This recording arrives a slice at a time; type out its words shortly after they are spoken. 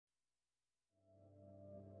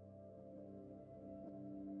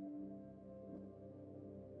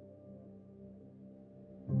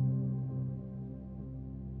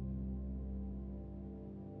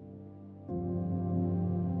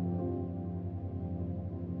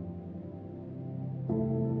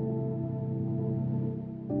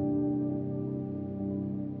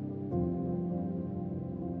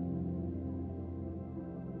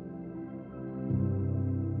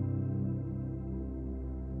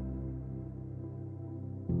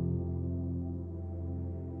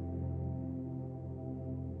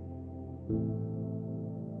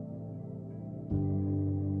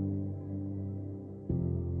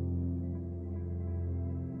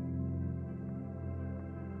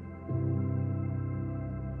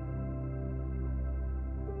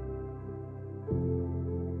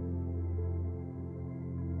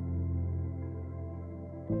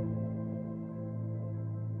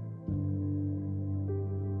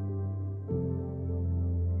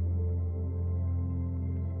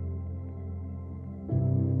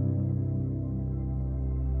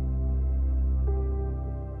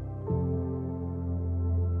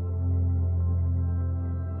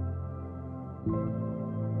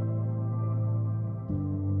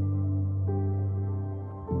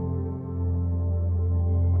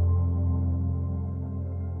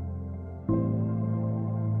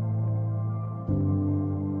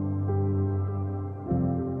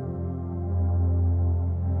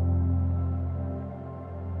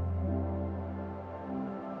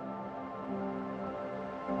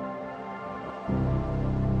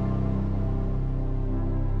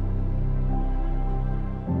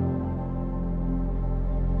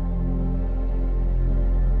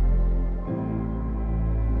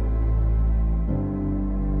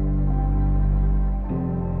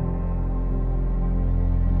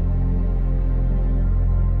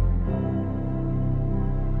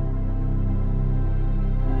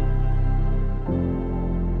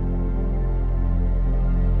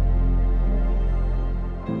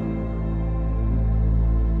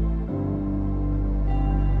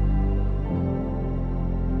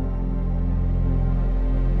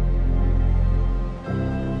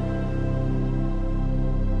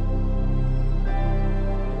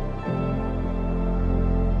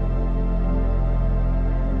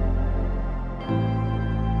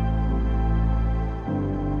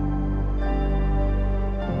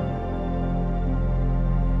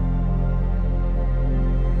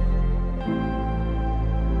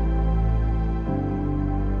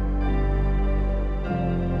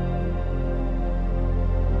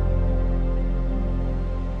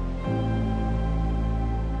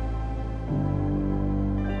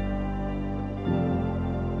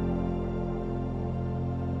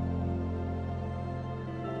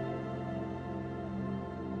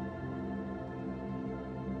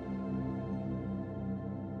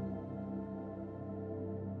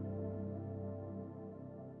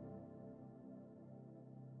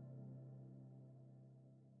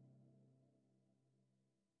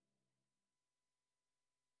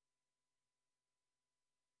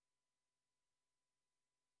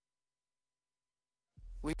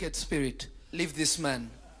Wicked spirit, leave this man.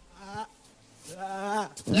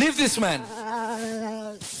 Leave this man.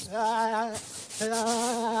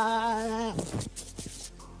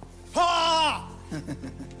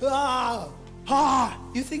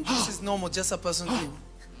 You think this is normal, just a person thing?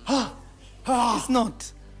 It's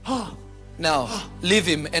not. Now, leave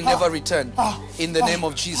him and never return. In the name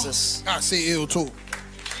of Jesus. I say ill too.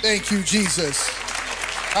 Thank you, Jesus.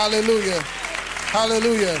 Hallelujah.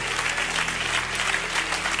 Hallelujah.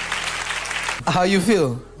 How you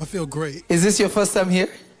feel? I feel great. Is this your first time here?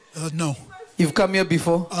 No. You've come here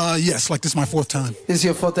before? Yes, like this is my fourth time. This is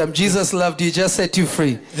your fourth time. Jesus loved you, just set you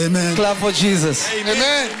free. Amen. Clap for Jesus. Amen.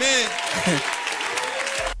 Amen. Amen.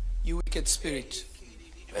 You wicked spirit.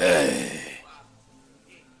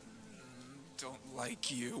 Don't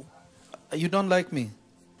like you. You don't like me.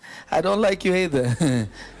 I don't like you either.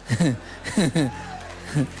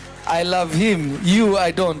 I love him. You,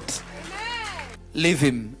 I don't. Leave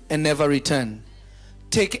him and never return.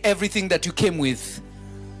 Take everything that you came with.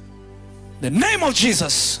 The name of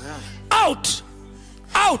Jesus. Out.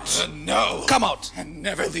 Out. No. Come out. I'm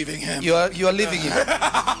never leaving him. You are leaving him.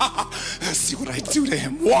 See what I do to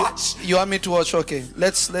him. Watch. You want me to watch? Okay.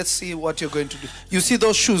 Let's see what you're going to do. You see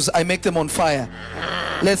those shoes? I make them on fire.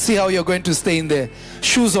 Let's see how you're going to stay in there.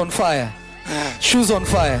 Shoes on fire. Shoes on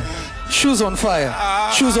fire. Shoes on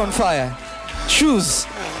fire. Shoes on fire. Shoes.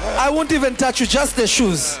 I won't even touch you, just the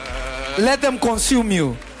shoes. Let them consume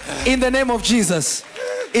you. In the name of Jesus.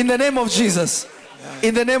 In the name of Jesus.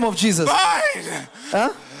 In the name of Jesus. Fine. Huh?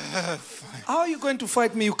 How are you going to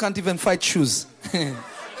fight me? You can't even fight shoes. You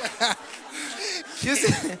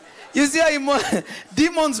see how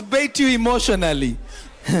demons bait you emotionally.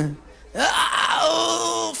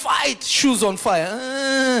 Fight. Shoes on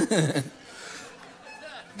fire.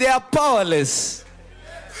 They are powerless.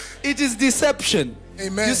 It is deception.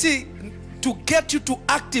 Amen. You see, to get you to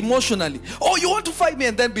act emotionally. Oh, you want to fight me,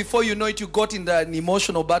 and then before you know it, you got in an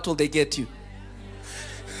emotional battle, they get you.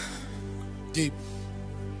 Deep.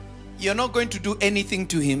 You're not going to do anything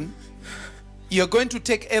to him. You're going to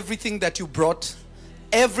take everything that you brought,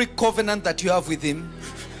 every covenant that you have with him.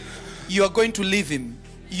 You are going to leave him.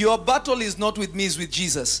 Your battle is not with me, it's with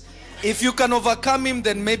Jesus. If you can overcome him,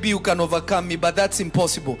 then maybe you can overcome me, but that's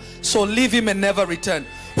impossible. So leave him and never return.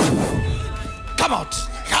 Come out.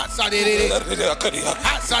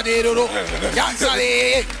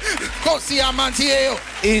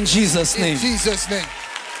 In Jesus' name. In Jesus' name.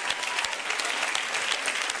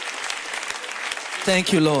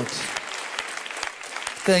 Thank you, Lord.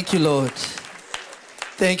 Thank you, Lord.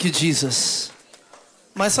 Thank you, Jesus.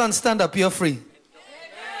 My son, stand up. You're free.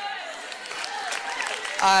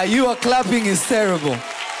 You are clapping is terrible.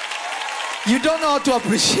 You don't know how to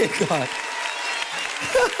appreciate God.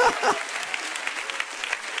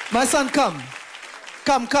 My son, come.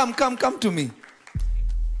 Come to me.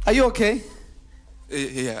 Are you okay?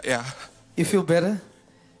 Yeah. You feel better?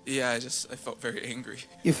 Yeah, I felt very angry.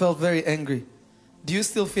 You felt very angry. Do you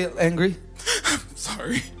still feel angry? I'm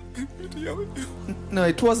sorry. No,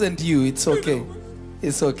 it wasn't you. It's okay.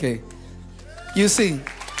 It's okay. You see,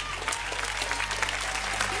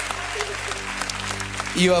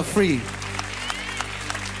 you are free.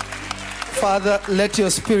 Father, let your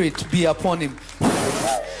spirit be upon him.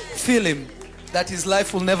 Feel him, that his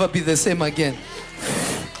life will never be the same again.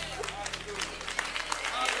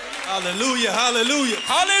 Hallelujah, hallelujah,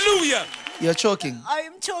 hallelujah. You're choking. I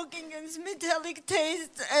am choking. It's metallic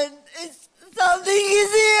taste and it's something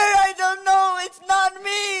is here. I don't know. It's not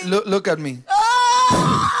me. Look at me.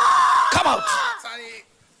 Ah! Come out.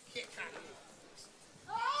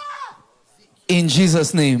 In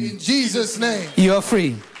Jesus' name. In Jesus' name. You are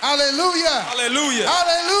free. Hallelujah. Hallelujah.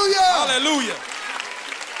 Hallelujah. Hallelujah.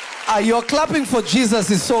 Your clapping for Jesus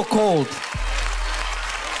is so cold.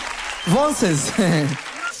 Voices.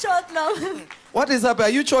 Shut love. What is up? Are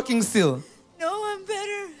you choking still? No, I'm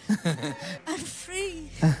better. I'm free.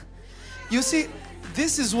 You see,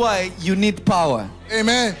 this is why you need power.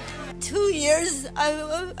 Amen. 2 years,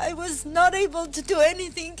 I was not able to do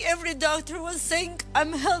anything. Every doctor was saying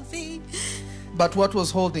I'm healthy. But what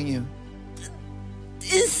was holding you?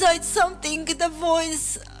 Inside something, the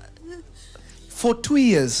voice. For 2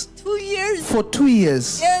 years. 2 years. For 2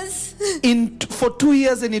 years. Yes. For 2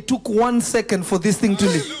 years, and it took 1 second for this thing to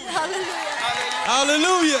leave. Hallelujah.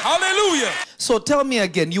 Hallelujah. Hallelujah. So tell me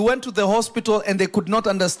again, you went to the hospital and they could not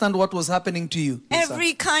understand what was happening to you.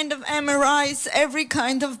 Every kind of MRIs, every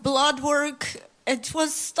kind of blood work, it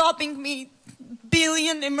was stopping me.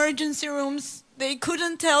 Billion emergency rooms. They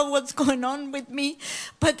couldn't tell what's going on with me,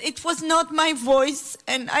 but it was not my voice,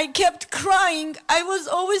 and I kept crying. I was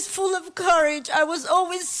always full of courage. I was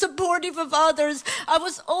always supportive of others. I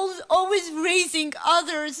was always raising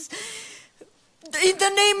others. In the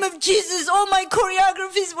name of Jesus, all my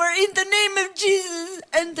choreographies were in the name of Jesus,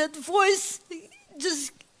 and that voice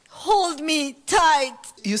just hold me tight.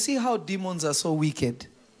 You see how demons are so wicked?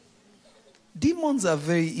 Demons are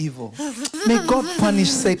very evil. May God punish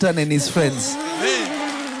Satan and his friends.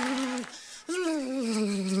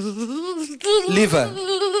 Leave her.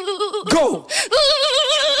 Go.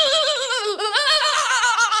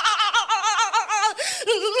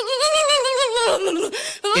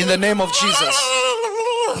 In the name of Jesus.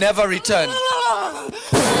 Never return.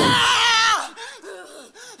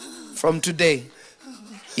 From today,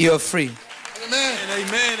 you are free. Amen.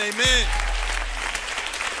 Amen. Amen.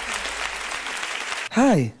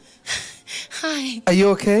 Hi. Hi. Are you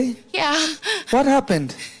okay? Yeah. What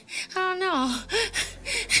happened? I don't know.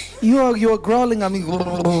 You are growling. I mean,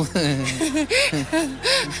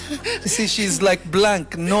 you see, she's like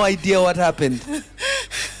blank, no idea what happened.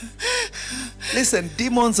 Listen,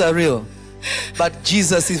 demons are real, but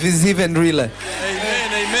Jesus is even realer.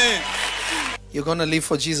 Amen. Amen. You're gonna live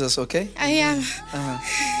for Jesus, okay? I am.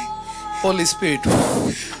 Holy Spirit,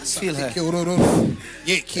 feel her. Let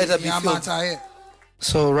her be filled.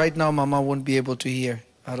 So right now, Mama won't be able to hear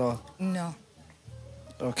at all. No.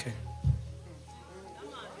 Okay.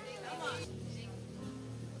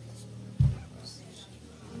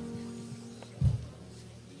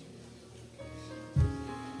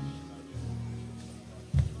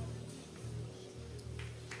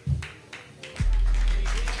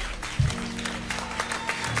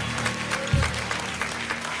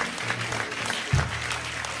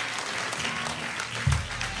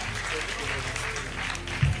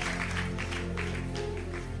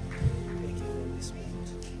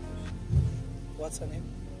 What's her name?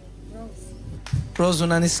 Rose,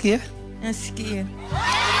 unanisikia? Nasikia.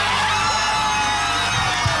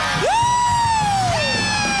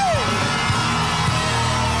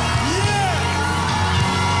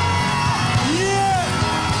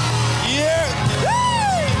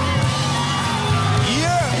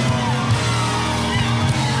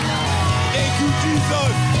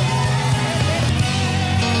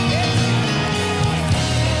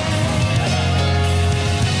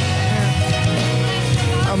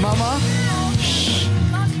 Mama?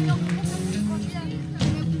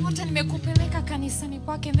 Wote nimekupeleka kanisani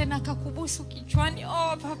kwake and then akakubusu kichwani.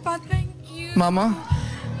 Oh, Papa, thank you. Mama?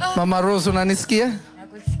 Mama Rose, unanisikia?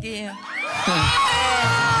 Nakusikia.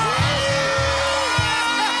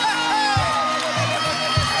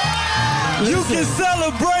 You can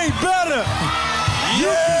celebrate better. You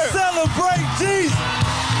can celebrate Jesus.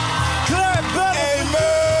 Clap better.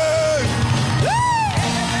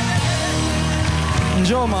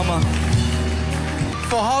 Njoo mama.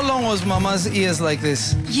 For how long was Mama's ears like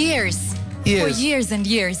this? Years. Years. For years and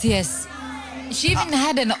years, yes. She even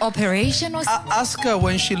had an operation. Ask her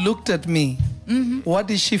when she looked at me, what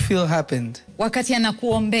did she feel happened? Wakati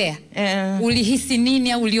anakuombea, ulihisi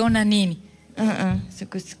nini au uliona nini?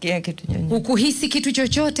 Sikusikia kitu chochote. Ukuhisi kitu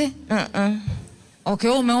chochote? Okay,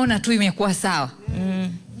 umeona tu imekuwa sawa.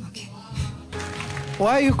 Okay. Why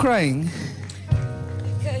are you crying?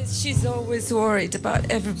 Because she's always worried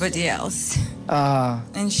about everybody else.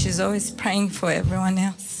 And she's always praying for everyone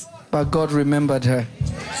else. But God remembered her.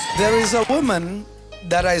 There is a woman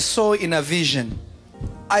that I saw in a vision.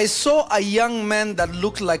 I saw a young man that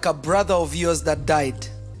looked like a brother of yours that died.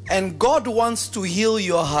 And God wants to heal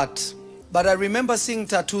your heart. But I remember seeing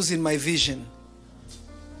tattoos in my vision.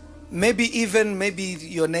 Maybe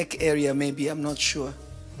your neck area, maybe, I'm not sure.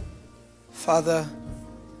 Father,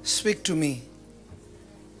 speak to me.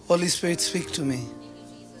 Holy Spirit, speak to me.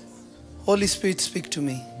 Holy Spirit, speak to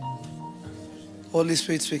me. Holy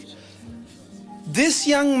Spirit, speak. This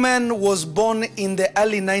young man was born in the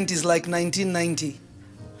early 90s, like 1990.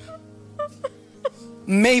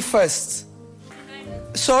 May 1st.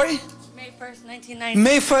 Sorry? May 1st, 1990.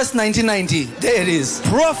 May 1st, 1990. There it is.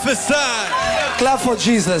 Prophesy. Clap for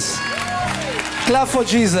Jesus. Clap for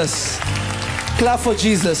Jesus. Clap for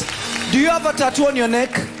Jesus. Do you have a tattoo on your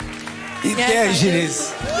neck? There she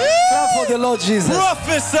is. Clap for the Lord Jesus.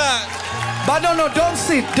 Prophesy. But no, don't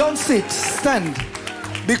sit. Don't sit. Stand.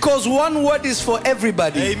 Because one word is for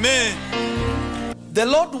everybody. Amen. The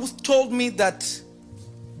Lord told me that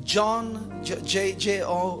John,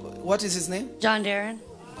 what is his name? John Darren.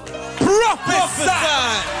 Prophesy.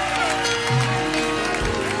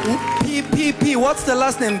 P. What's the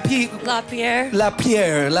last name? LaPierre.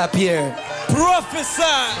 LaPierre.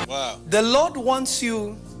 Prophesy. Wow. The Lord wants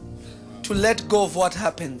you to let go of what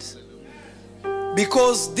happened.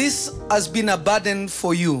 Because this has been a burden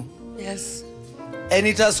for you. Yes. And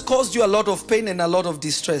it has caused you a lot of pain and a lot of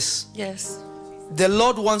distress. Yes. The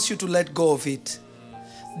Lord wants you to let go of it.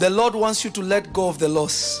 The Lord wants you to let go of the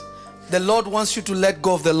loss. The Lord wants you to let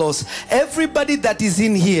go of the loss. Everybody that is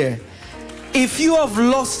in here, if you have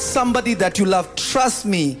lost somebody that you love, trust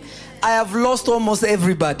me, I have lost almost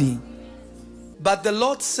everybody. But the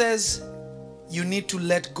Lord says you need to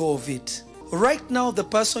let go of it. Right now, the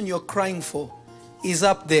person you're crying for is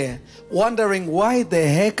up there, wondering why the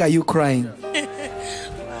heck are you crying?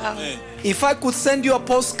 Wow. If I could send you a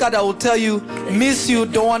postcard, I will tell you, miss you,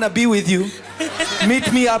 don't want to be with you.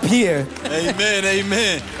 Meet me up here. Amen,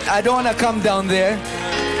 amen. I don't want to come down there.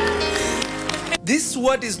 This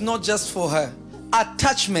word is not just for her.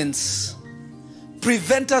 Attachments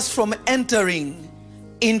prevent us from entering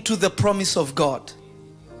into the promise of God.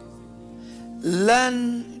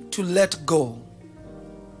 Learn to let go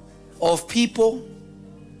of people,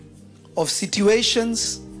 of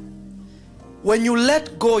situations. When you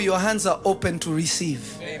let go, your hands are open to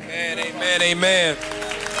receive. Amen, amen, amen.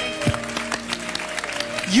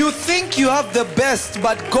 You think you have the best,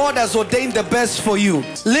 but God has ordained the best for you.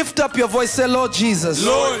 Lift up your voice, say, Lord Jesus.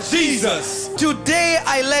 Lord Jesus. Today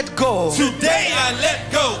I let go. Today I let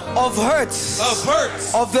go of hurts. of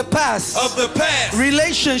hurts. Of the past. Of the past.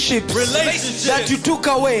 Relationships. Relationships That you took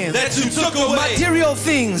away. that you took away. Material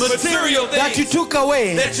things. Material things That you took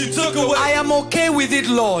away. that you took away. I am okay with it,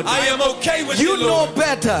 Lord. I am okay with You it, Lord. know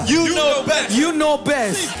better. You know better. You know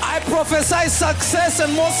best. I prophesy success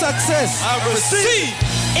and more success. I receive.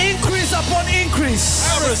 Increase upon increase.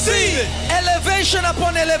 I receive it. Elevation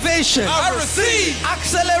upon elevation. I receive.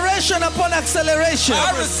 Acceleration upon acceleration.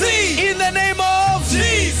 I receive. In the name of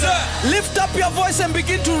Jesus. Lift up your voice and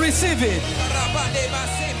begin to receive it.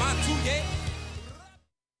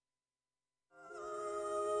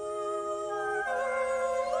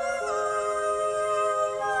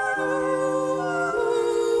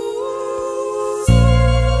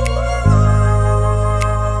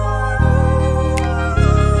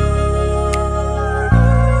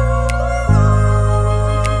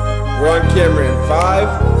 We're on camera in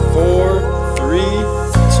 5, 4, 3,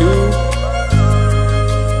 2.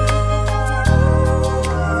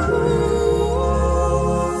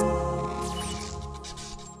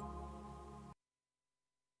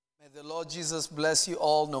 May the Lord Jesus bless you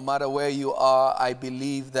all, no matter where you are. I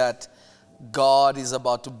believe that God is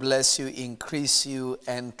about to bless you, increase you,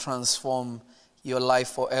 and transform your life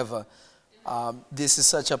forever. This is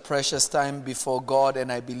such a precious time before God,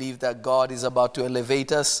 and I believe that God is about to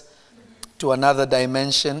elevate us to another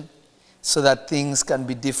dimension so that things can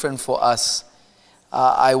be different for us.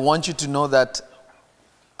 I want you to know that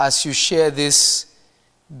as you share this,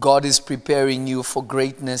 God is preparing you for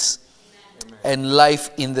greatness. Amen. And life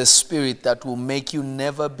in the Spirit that will make you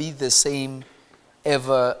never be the same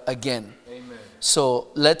ever again. Amen. So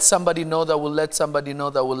let somebody know that will let somebody know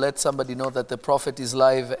that will let somebody know that the prophet is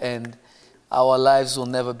live and our lives will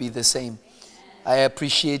never be the same. I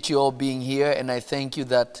appreciate you all being here, and I thank you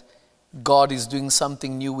that God is doing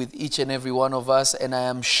something new with each and every one of us, and I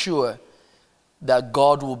am sure that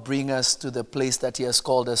God will bring us to the place that He has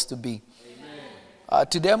called us to be.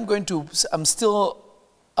 Today I'm still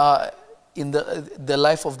in the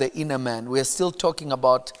life of the inner man. We're still talking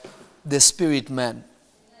about the spirit man.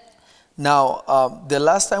 Now, the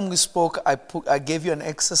last time we spoke, I gave you an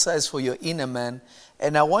exercise for your inner man,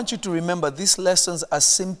 and I want you to remember these lessons are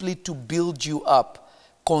simply to build you up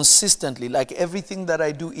consistently. Like everything that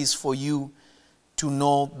I do is for you to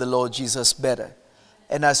know the Lord Jesus better.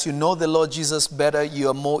 And as you know the Lord Jesus better, you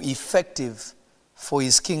are more effective for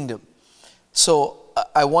His kingdom. So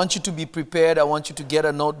I want you to be prepared. I want you to get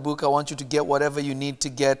a notebook. I want you to get whatever you need to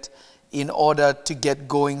get in order to get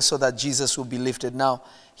going so that Jesus will be lifted. Now,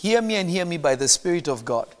 hear me and hear me by the Spirit of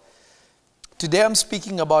God. Today I'm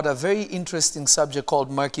speaking about a very interesting subject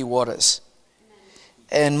called murky waters.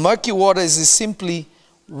 And murky waters is simply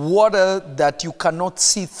water that you cannot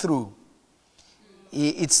see through.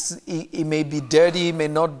 It may be dirty, it may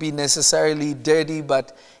not be necessarily dirty,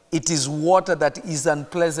 but it is water that is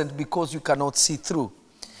unpleasant because you cannot see through.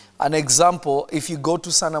 An example, if you go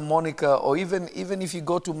to Santa Monica or even if you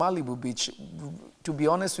go to Malibu Beach, to be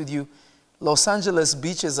honest with you, Los Angeles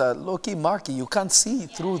beaches are low-key murky. You can't see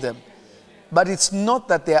through them. But it's not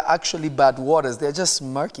that they're actually bad waters. They're just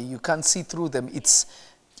murky. You can't see through them. It's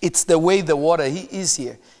the way the water is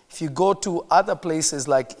here. If you go to other places,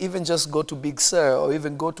 like even just go to Big Sur or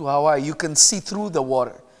even go to Hawaii, you can see through the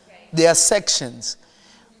water. There are sections.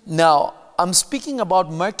 Now, I'm speaking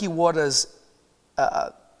about murky waters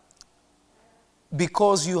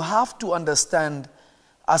because you have to understand,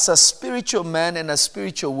 as a spiritual man and a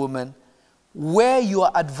spiritual woman, where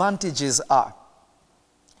your advantages are.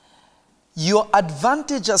 Your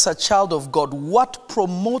advantage as a child of God, what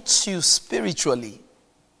promotes you spiritually,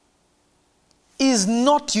 is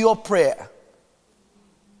not your prayer.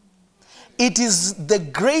 It is the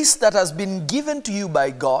grace that has been given to you by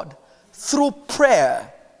God. Through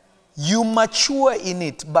prayer, you mature in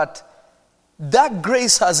it, but that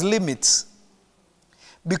grace has limits.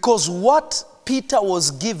 Because what Peter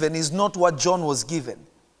was given is not what John was given.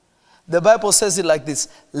 The Bible says it like this: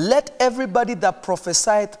 let everybody that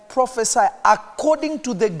prophesieth prophesy according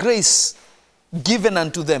to the grace given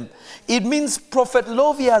unto them. It means Prophet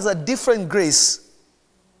Lovy has a different grace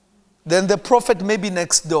than the prophet maybe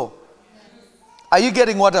next door. Are you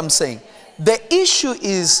getting what I'm saying? The issue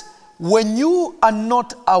is, when you are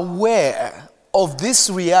not aware of this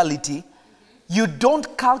reality, you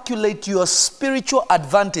don't calculate your spiritual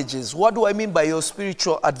advantages. What do I mean by your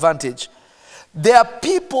spiritual advantage? There are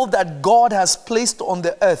people that God has placed on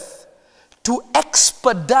the earth to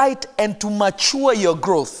expedite and to mature your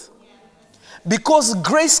growth. Because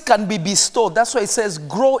grace can be bestowed. That's why it says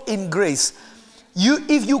grow in grace.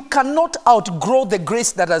 If you cannot outgrow the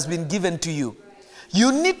grace that has been given to you,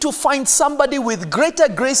 you need to find somebody with greater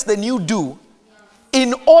grace than you do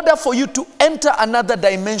in order for you to enter another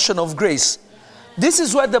dimension of grace. This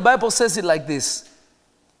is why the Bible says it like this: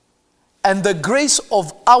 and the grace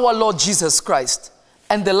of our Lord Jesus Christ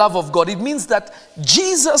and the love of God. It means that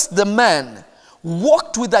Jesus, the man,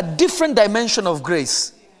 walked with a different dimension of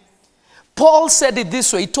grace. Paul said it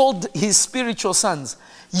this way. He told his spiritual sons,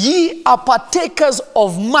 ye are partakers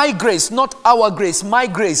of my grace, not our grace, my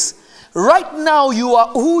grace. Right now you are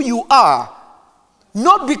who you are,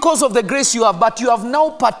 not because of the grace you have, but you have now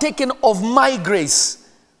partaken of my grace.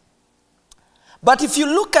 But if you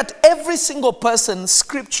look at every single person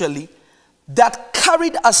scripturally that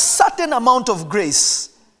carried a certain amount of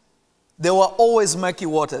grace, there were always murky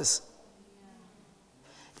waters.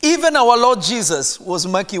 Even our Lord Jesus was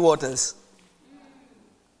murky waters.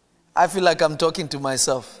 I feel like I'm talking to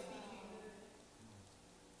myself.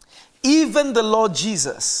 Even the Lord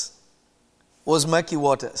Jesus was murky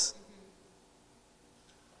waters.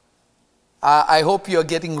 I hope you're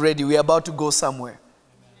getting ready. We're about to go somewhere.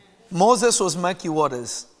 Moses was murky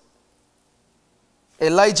waters.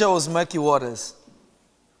 Elijah was murky waters.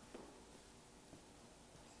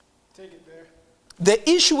 Take it there. The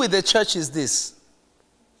issue with the church is this.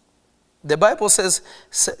 The Bible says,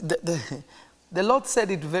 the Lord said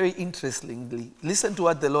it very interestingly. Listen to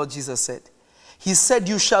what the Lord Jesus said. He said,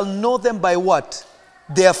 you shall know them by what?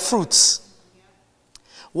 Their fruits.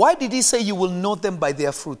 Why did he say you will know them by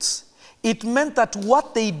their fruits? It meant that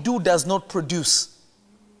what they do does not produce.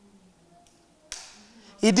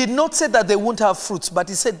 He did not say that they won't have fruits, but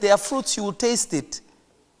he said their fruits, you will taste it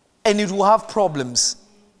and it will have problems.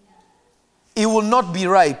 it will not be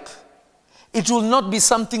ripe. It will not be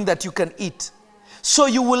something that you can eat. So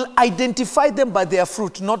you will identify them by their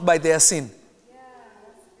fruit, not by their sin.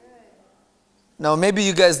 Now maybe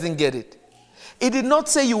you guys didn't get it. It did not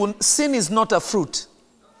say sin is not a fruit.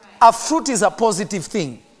 A fruit is a positive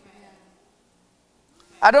thing.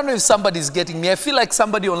 I don't know if somebody's getting me. I feel like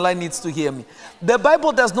somebody online needs to hear me. The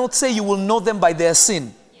Bible does not say you will know them by their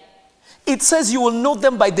sin. It says you will know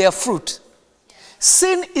them by their fruit.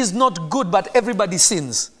 Sin is not good, but everybody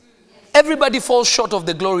sins. Everybody falls short of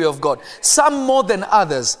the glory of God. Some more than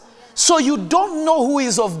others. So you don't know who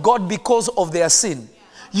is of God because of their sin.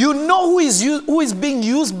 You know who is being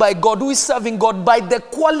used by God, who is serving God by the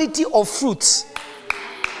quality of fruits.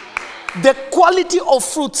 The quality of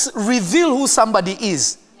fruits reveal who somebody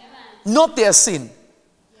is, not their sin.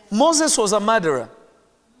 Moses was a murderer.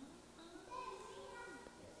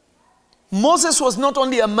 Moses was not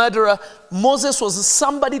only a murderer, Moses was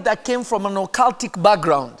somebody that came from an occultic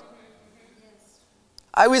background.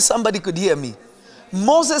 I wish somebody could hear me.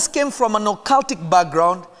 Moses came from an occultic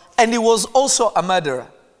background and he was also a murderer.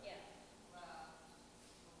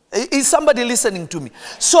 Is somebody listening to me?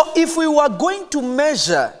 So if we were going to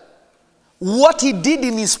measure what he did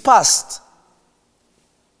in his past,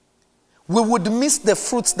 we would miss the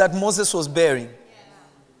fruits that Moses was bearing.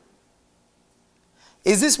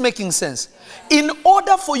 Is this making sense? In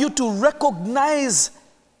order for you to recognize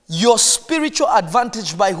your spiritual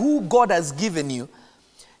advantage by who God has given you,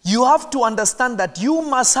 you have to understand that you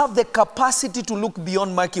must have the capacity to look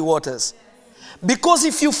beyond murky waters. Because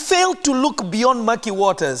if you fail to look beyond murky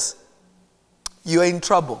waters, you are in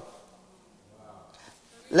trouble.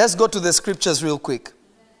 Let's go to the scriptures real quick.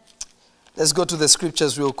 Let's go to the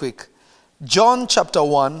scriptures real quick. John chapter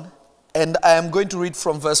 1, and I am going to read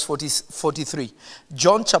from verse 43.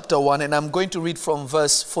 John chapter 1, and I'm going to read from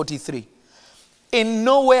verse 43. In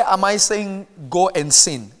no way am I saying go and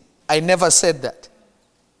sin. I never said that.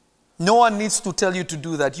 No one needs to tell you to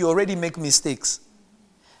do that. You already make mistakes.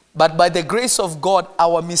 But by the grace of God,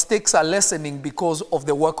 our mistakes are lessening because of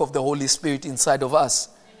the work of the Holy Spirit inside of us.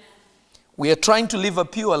 We are trying to live a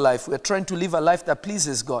pure life. We are trying to live a life that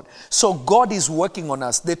pleases God. So God is working on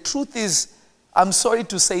us. The truth is, I'm sorry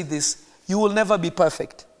to say this, you will never be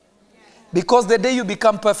perfect. Because the day you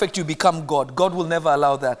become perfect, you become God. God will never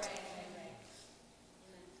allow that.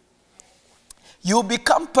 You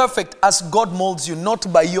become perfect as God molds you,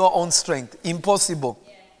 not by your own strength. Impossible.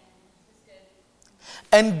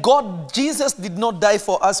 And Jesus did not die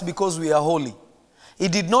for us because we are holy. He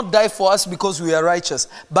did not die for us because we are righteous.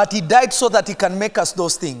 But he died so that he can make us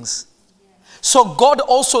those things. So God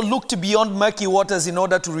also looked beyond murky waters in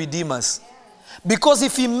order to redeem us. Because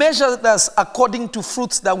if he measured us according to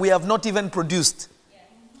fruits that we have not even produced,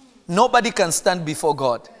 nobody can stand before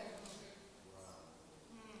God.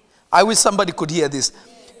 I wish somebody could hear this.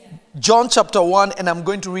 John chapter 1, and I'm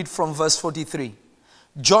going to read from verse 43.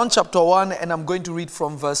 John chapter 1, and I'm going to read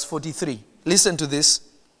from verse 43. Listen to this.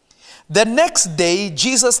 The next day,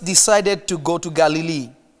 Jesus decided to go to Galilee.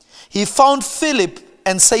 He found Philip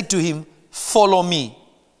and said to him, "Follow me."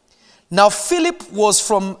 Now Philip was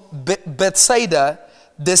from Bethsaida,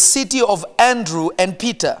 the city of Andrew and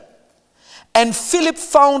Peter. And Philip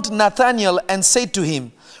found Nathanael and said to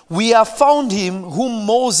him, "We have found him whom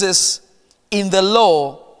Moses in the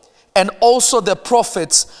law and also the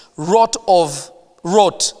prophets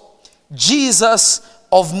wrote, Jesus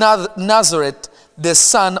of Nazareth, the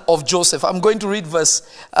son of Joseph." I'm going to read verse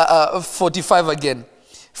 45 again.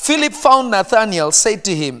 Philip found Nathanael, said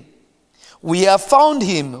to him, "We have found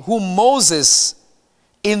him whom Moses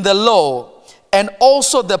in the law and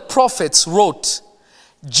also the prophets wrote,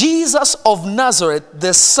 Jesus of Nazareth,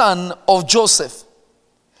 the son of Joseph."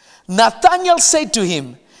 Nathanael said to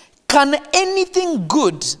him, "Can anything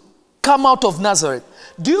good come out of Nazareth?"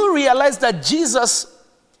 Do you realize that Jesus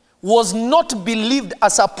was not believed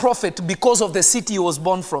as a prophet because of the city he was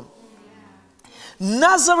born from?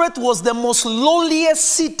 Nazareth was the most lowliest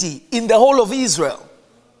city in the whole of Israel.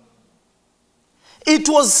 It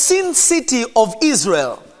was Sin City of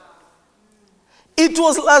Israel. It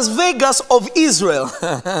was Las Vegas of Israel.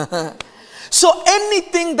 So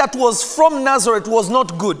anything that was from Nazareth was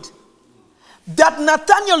not good. That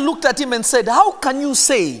Nathanael looked at him and said, "How can you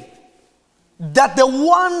say that the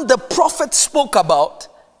one the prophet spoke about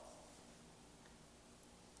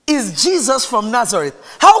is Jesus from Nazareth?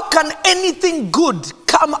 How can anything good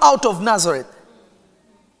come out of Nazareth?"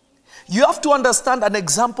 You have to understand, an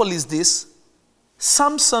example is this.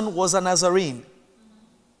 Samson was a Nazarene.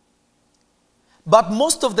 But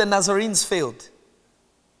most of the Nazarenes failed.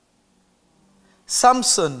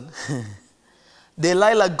 Samson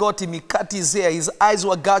Delilah got him, he cut his hair, his eyes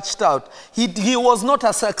were gouged out. He was not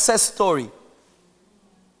a success story.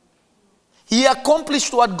 He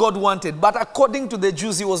accomplished what God wanted, but according to the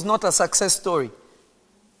Jews, he was not a success story.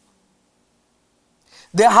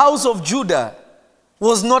 The house of Judah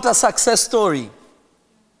was not a success story.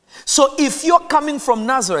 So if you're coming from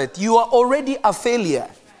Nazareth, you are already a failure.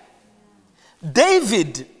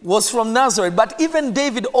 David was from Nazareth, but even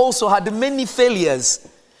David also had many failures.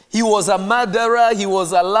 He was a murderer, he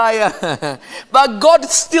was a liar, but God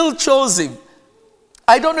still chose him.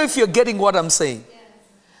 I don't know if you're getting what I'm saying.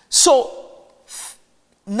 So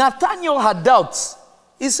Nathanael had doubts.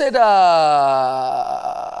 He said,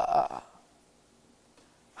 how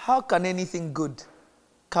can anything good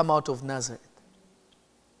come out of Nazareth?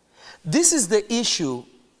 This is the issue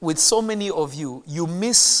with so many of you. You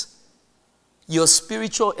miss your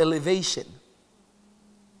spiritual elevation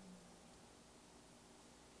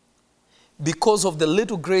because of the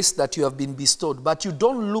little grace that you have been bestowed, but you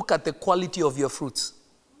don't look at the quality of your fruits.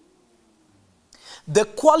 The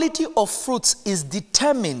quality of fruits is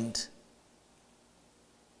determined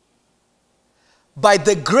by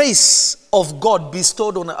the grace of God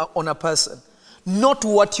bestowed on a person, not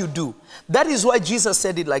what you do. That is why Jesus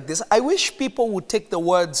said it like this. I wish people would take the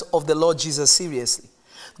words of the Lord Jesus seriously.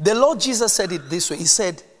 The Lord Jesus said it this way. He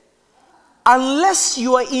said, unless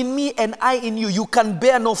you are in me and I in you, you can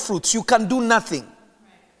bear no fruits. You can do nothing.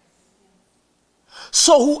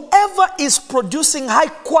 So whoever is producing high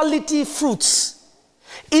quality fruits,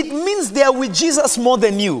 it means they are with Jesus more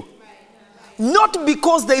than you. Not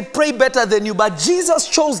because they pray better than you, but Jesus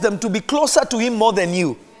chose them to be closer to him more than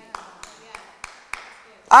you.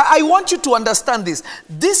 I want you to understand this.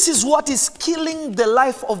 This is what is killing the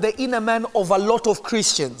life of the inner man of a lot of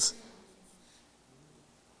Christians.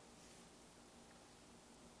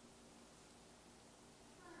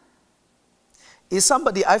 Is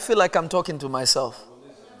somebody, I feel like I'm talking to myself.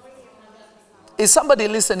 Is somebody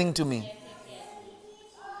listening to me?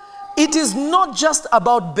 It is not just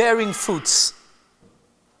about bearing fruits.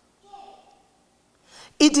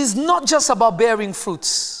 It is not just about bearing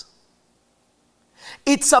fruits.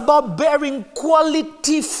 It's about bearing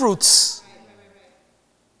quality fruits.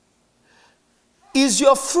 Is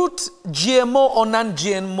your fruit GMO or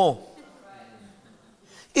non-GMO?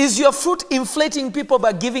 Is your fruit inflating people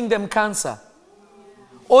by giving them cancer?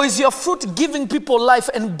 Or is your fruit giving people life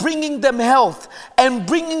and bringing them health and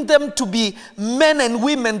bringing them to be men and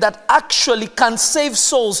women that actually can save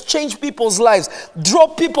souls, change people's lives, draw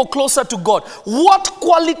people closer to God? What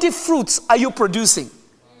quality fruits are you producing?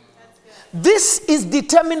 This is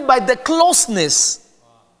determined by the closeness.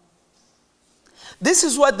 This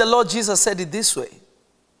is why the Lord Jesus said it this way.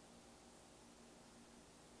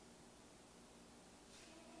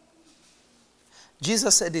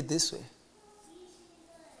 Jesus said it this way.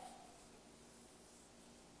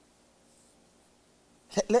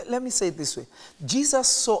 Let me say it this way. Jesus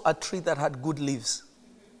saw a tree that had good leaves.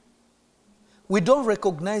 We don't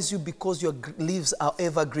recognize you because your leaves are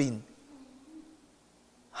evergreen.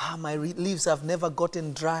 My leaves have never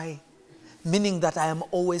gotten dry, meaning that I am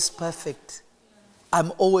always perfect.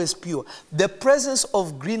 I'm always pure. The presence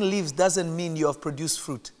of green leaves doesn't mean you have produced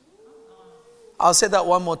fruit. I'll say that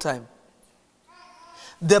one more time.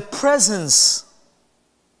 The presence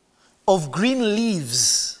of green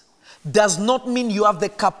leaves does not mean you have the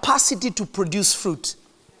capacity to produce fruit.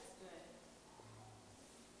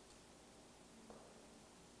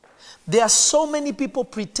 There are so many people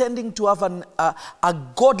pretending to have a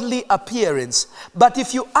godly appearance, but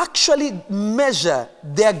if you actually measure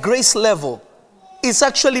their grace level, it's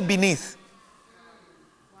actually beneath.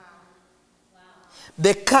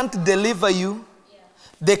 They can't deliver you.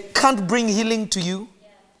 They can't bring healing to you.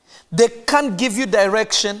 They can't give you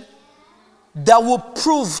direction that will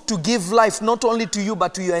prove to give life not only to you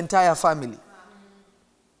but to your entire family.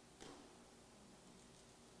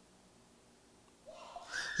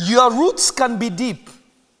 Your roots can be deep.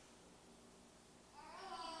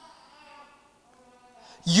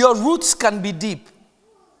 Your roots can be deep.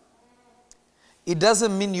 It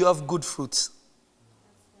doesn't mean you have good fruits.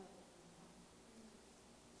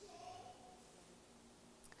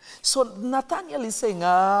 So Nathanael is saying,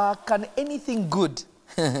 can anything good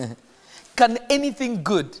can anything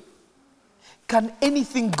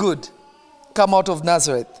good come out of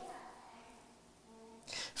Nazareth?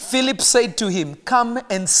 Philip said to him, come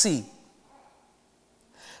and see.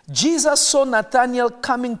 Jesus saw Nathanael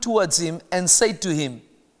coming towards him and said to him,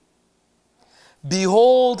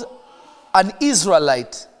 behold, an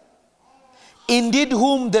Israelite, indeed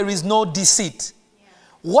whom there is no deceit.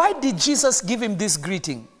 Why did Jesus give him this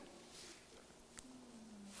greeting?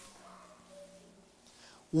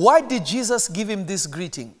 Why did Jesus give him this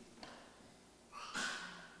greeting?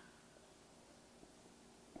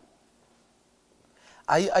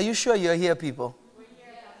 Are you sure you're here, people?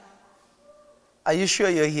 Are you sure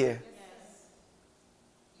you're here?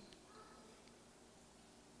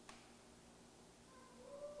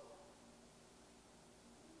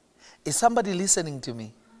 Is somebody listening to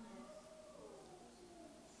me?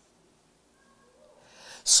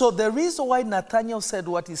 So the reason why Nathanael said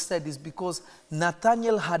what he said is because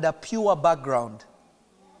Nathanael had a pure background.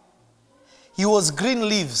 He was green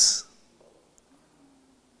leaves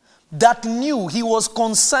that knew, he was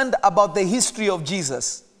concerned about the history of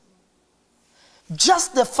Jesus.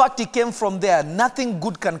 Just the fact he came from there, nothing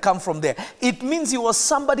good can come from there. It means he was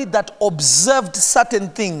somebody that observed certain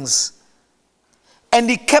things. And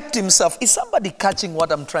he kept himself. Is somebody catching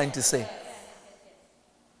what I'm trying to say?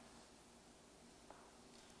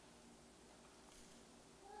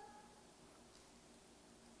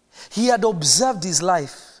 He had observed his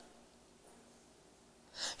life.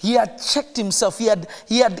 He had checked himself.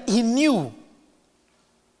 He knew.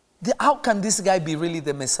 How can this guy be really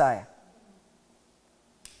the Messiah?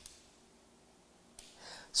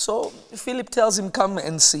 So Philip tells him, come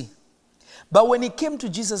and see. But when he came to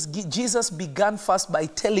Jesus, Jesus began first by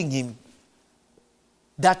telling him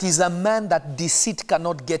that he's a man that deceit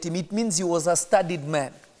cannot get him. It means he was a studied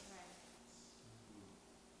man.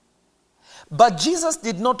 But Jesus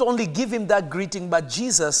did not only give him that greeting, but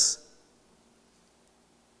Jesus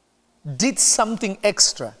did something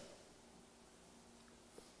extra.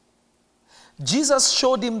 Jesus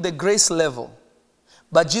showed him the grace level,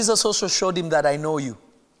 but Jesus also showed him that I know you.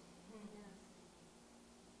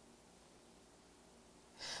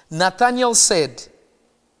 Nathanael said,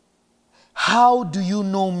 how do you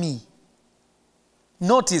know me?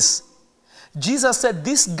 Notice, Jesus said,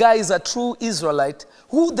 this guy is a true Israelite,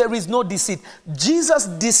 who there is no deceit. Jesus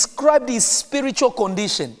described his spiritual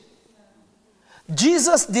condition.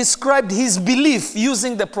 Jesus described his belief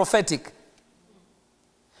using the prophetic.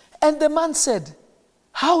 And the man said,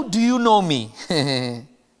 how do you know me?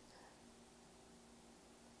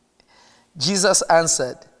 Jesus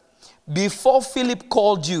answered, before Philip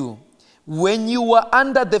called you, when you were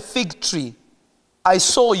under the fig tree, I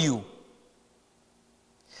saw you.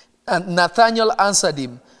 And Nathanael answered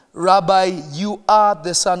him, Rabbi, you are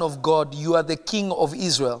the Son of God. You are the King of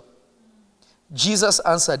Israel. Jesus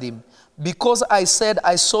answered him, because I said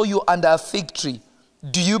I saw you under a fig tree,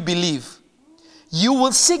 do you believe? You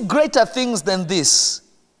will see greater things than this.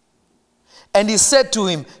 And he said to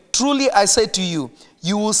him, truly I say to you,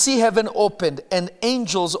 you will see heaven opened and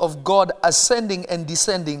angels of God ascending and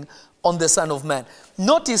descending on the Son of Man.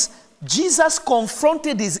 Notice, Jesus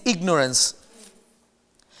confronted his ignorance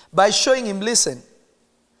by showing him, listen,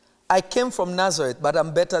 I came from Nazareth, but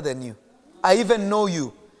I'm better than you. I even know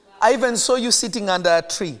you. I even saw you sitting under a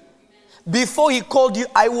tree. Before he called you,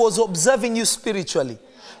 I was observing you spiritually.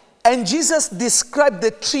 And Jesus described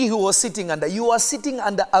the tree he was sitting under. You are sitting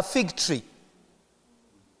under a fig tree.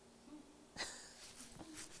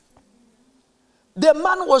 The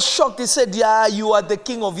man was shocked. He said, yeah, you are the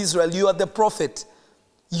King of Israel. You are the prophet.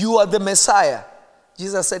 You are the Messiah.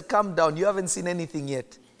 Jesus said, calm down. You haven't seen anything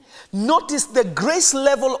yet. Notice the grace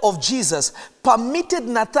level of Jesus permitted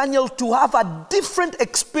Nathanael to have a different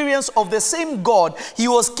experience of the same God he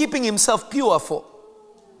was keeping himself pure for.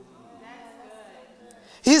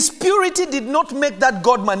 His purity did not make that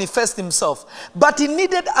God manifest himself, but he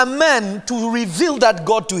needed a man to reveal that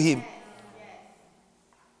God to him.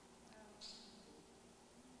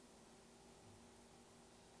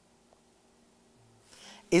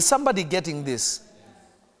 Is somebody getting this?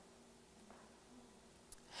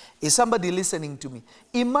 Is somebody listening to me?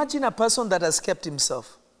 Imagine a person that has kept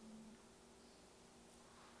himself,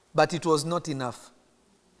 but it was not enough.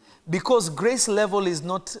 Because grace level is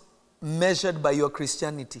not measured by your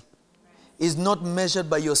Christianity. It's not measured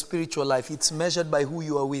by your spiritual life. It's measured by who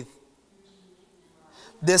you are with.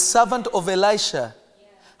 The servant of Elisha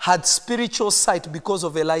had spiritual sight because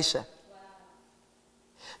of Elisha.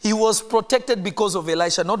 He was protected because of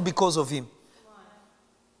Elisha, not because of him.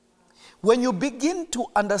 When you begin to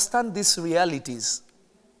understand these realities,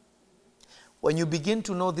 when you begin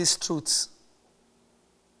to know these truths,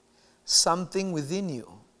 something within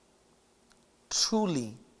you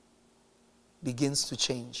truly begins to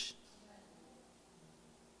change.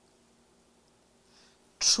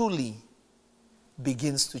 Truly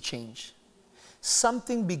begins to change.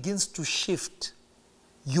 Something begins to shift.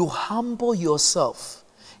 You humble yourself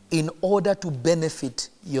in order to benefit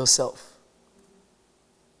yourself.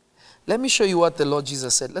 Let me show you what the Lord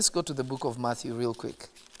Jesus said. Let's go to the book of Matthew real quick.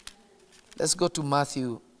 Let's go to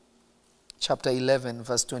Matthew chapter 11,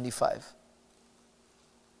 verse 25.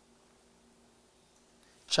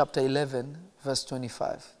 Chapter 11, verse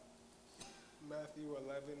 25. Matthew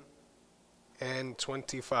 11 and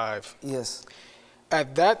 25. Yes.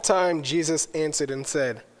 At that time Jesus answered and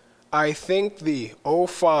said, I thank thee, O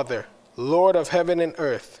Father, Lord of heaven and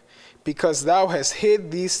earth, because thou hast hid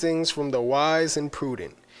these things from the wise and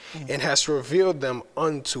prudent, and hast revealed them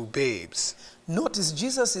unto babes. Notice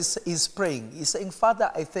Jesus is praying. He's saying, Father,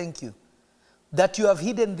 I thank you that you have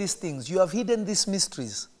hidden these things. You have hidden these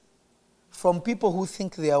mysteries from people who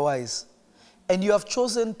think they are wise. And you have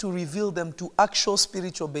chosen to reveal them to actual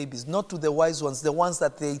spiritual babies, not to the wise ones, the ones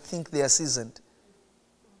that they think they are seasoned.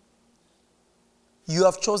 You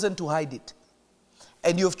have chosen to hide it.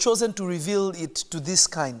 And you have chosen to reveal it to this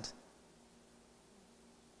kind.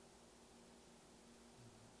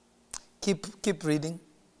 Keep reading.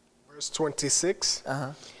 Verse 26.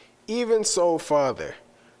 Even so, Father,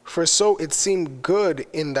 for so it seemed good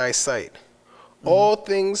in thy sight. All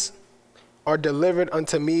things are delivered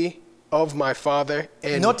unto me of my Father.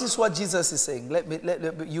 And notice what Jesus is saying. Let me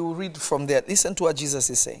you read from there. Listen to what Jesus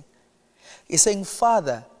is saying. He's saying,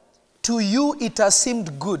 Father, to you it has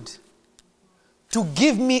seemed good to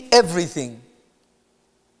give me everything.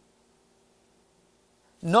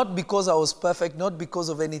 Not because I was perfect, not because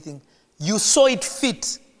of anything. You saw it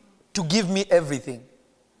fit to give me everything.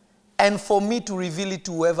 And for me to reveal it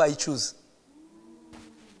to whoever I choose.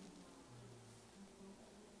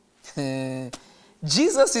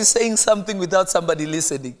 Jesus is saying something without somebody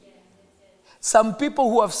listening. Some people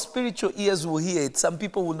who have spiritual ears will hear it. Some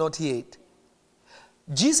people will not hear it.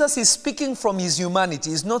 Jesus is speaking from his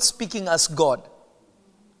humanity. He's not speaking as God.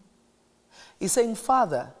 He's saying,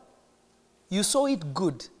 Father, you saw it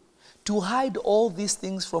good to hide all these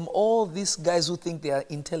things from all these guys who think they are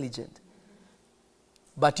intelligent.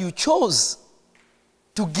 But you chose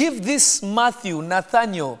to give this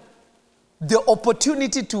Nathaniel, the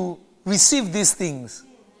opportunity to receive these things.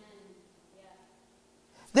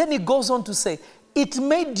 Then he goes on to say,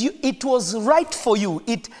 it was right for you.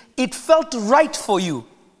 It felt right for you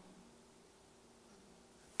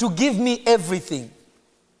to give me everything.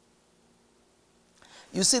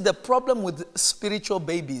 You see, the problem with spiritual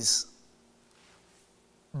babies,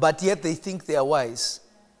 but yet they think they are wise,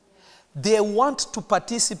 they want to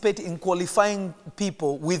participate in qualifying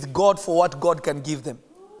people with God for what God can give them.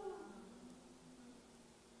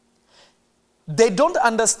 They don't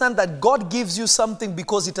understand that God gives you something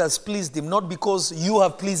because it has pleased him, not because you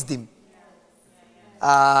have pleased him.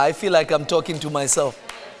 I feel like I'm talking to myself.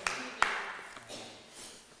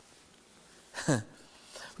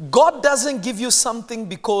 God doesn't give you something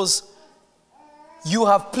because you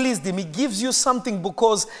have pleased him. He gives you something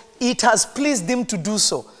because it has pleased him to do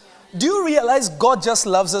so. Do you realize God just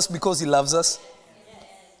loves us because he loves us?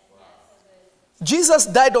 Jesus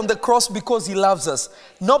died on the cross because he loves us.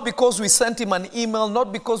 Not because we sent him an email,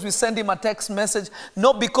 not because we sent him a text message,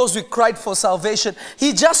 not because we cried for salvation.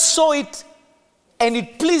 He just saw it and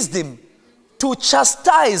it pleased him to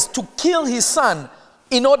chastise, to kill his son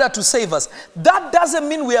in order to save us. That doesn't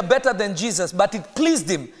mean we are better than Jesus, but it pleased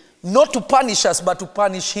him not to punish us, but to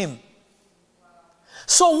punish him.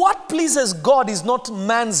 So what pleases God is not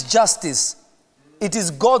man's justice. It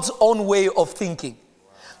is God's own way of thinking.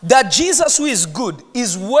 That Jesus, who is good,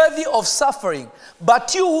 is worthy of suffering,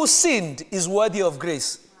 but you who sinned is worthy of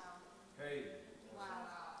grace.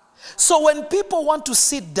 So when people want to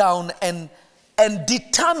sit down and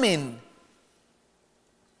determine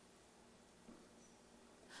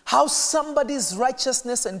how somebody's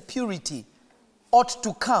righteousness and purity ought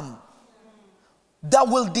to come, that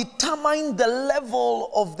will determine the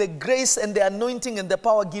level of the grace and the anointing and the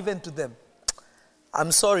power given to them,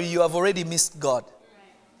 I'm sorry, you have already missed God.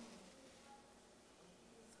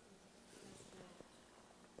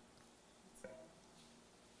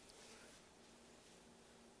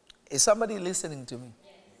 Is somebody listening to me?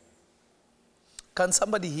 Yes. Can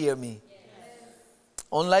somebody hear me? Yes.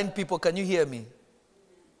 Online people, can you hear me?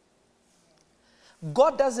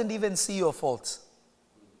 God doesn't even see your faults.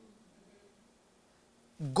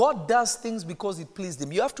 God does things because it pleased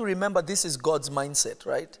him. You have to remember this is God's mindset,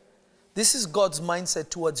 right? This is God's mindset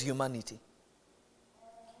towards humanity.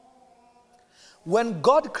 When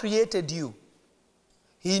God created you,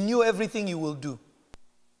 he knew everything you will do.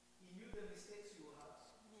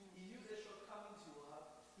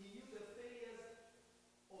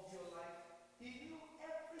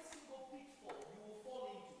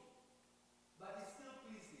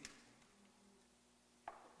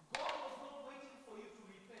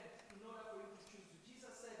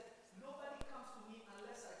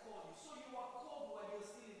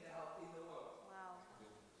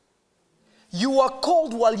 You were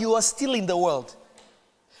called while you were still in the world.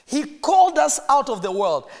 He called us out of the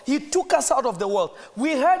world. He took us out of the world.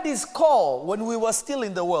 We heard his call when we were still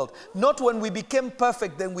in the world. Not when we became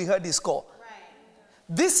perfect, then we heard his call. Right.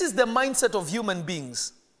 This is the mindset of human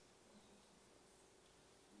beings.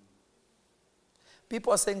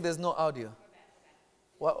 People are saying there's no audio.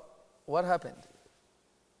 What happened?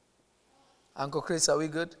 Uncle Chris, are we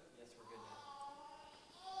good? Yes, we're good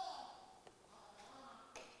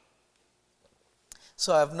now.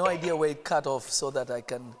 So I have no idea where it cut off so that I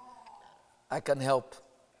can help.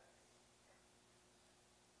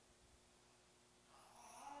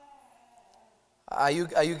 Are you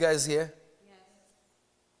guys here? Yes.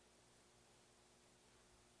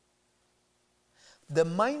 The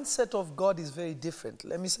mindset of God is very different.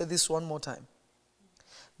 Let me say this one more time.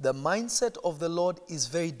 The mindset of the Lord is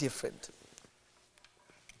very different.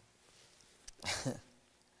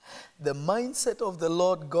 The mindset of the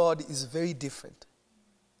Lord God is very different.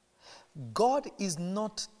 God is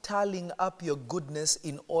not tallying up your goodness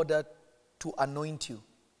in order to anoint you.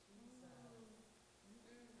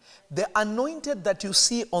 The anointed that you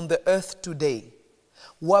see on the earth today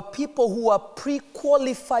were people who are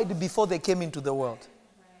pre-qualified before they came into the world.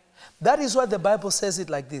 That is why the Bible says it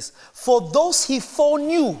like this. For those he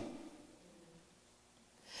foreknew,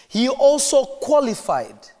 he also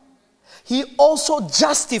qualified. He also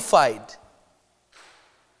justified.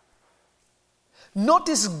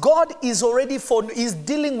 Notice God is already he's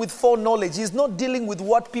dealing with foreknowledge. He's not dealing with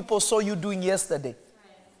what people saw you doing yesterday.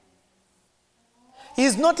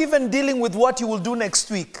 He's not even dealing with what you will do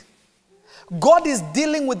next week. God is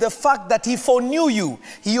dealing with the fact that he foreknew you.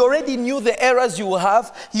 He already knew the errors you will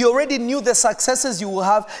have. He already knew the successes you will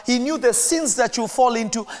have. He knew the sins that you fall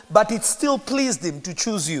into, but it still pleased him to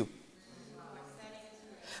choose you.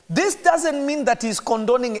 This doesn't mean that he's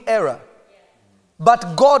condoning error.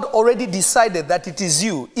 But God already decided that it is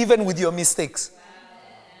you, even with your mistakes.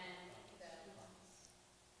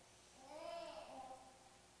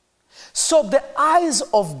 So the eyes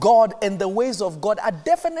of God and the ways of God are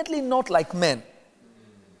definitely not like men.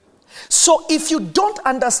 So if you don't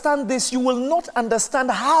understand this, you will not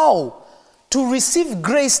understand how to receive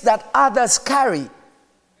grace that others carry.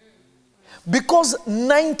 Because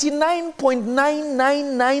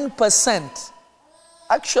 99.999%,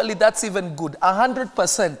 actually that's even good,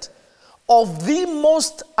 100% of the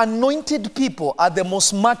most anointed people are the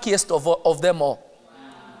most murkiest of them all.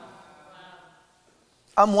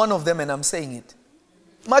 I'm one of them and I'm saying it.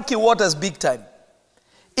 Murky waters big time.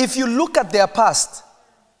 If you look at their past,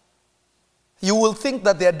 you will think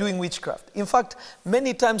that they are doing witchcraft. In fact,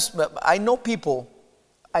 many times I know people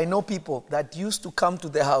that used to come to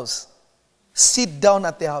the house, sit down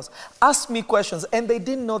at their house, ask me questions, and they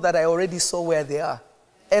didn't know that I already saw where they are.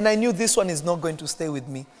 And I knew this one is not going to stay with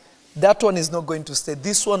me. That one is not going to stay.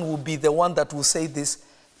 This one will be the one that will say this.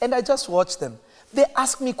 And I just watch them. They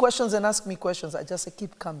ask me questions and ask me questions. I just say,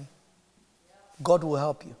 keep coming. God will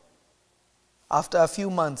help you. After a few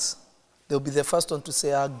months, they'll be the first one to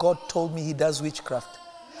say, God told me he does witchcraft.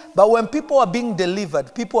 But when people are being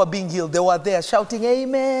delivered, people are being healed, they were there shouting,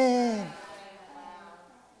 amen.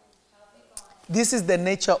 This is the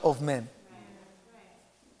nature of men.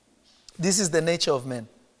 This is the nature of men.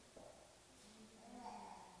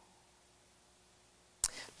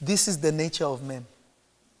 This is the nature of men.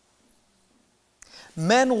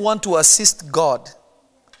 Men want to assist God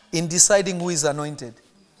in deciding who is anointed.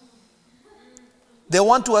 They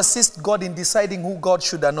want to assist God in deciding who God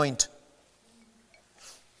should anoint.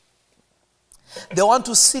 They want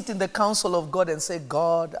to sit in the council of God and say,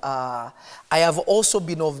 God, I have also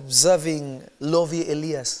been observing Lovy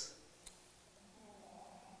Elias.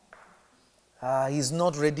 He's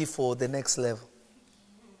not ready for the next level.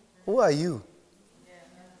 Who are you?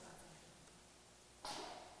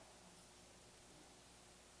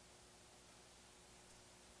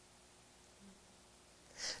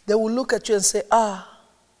 They will look at you and say,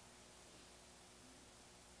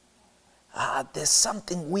 there's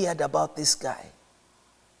something weird about this guy.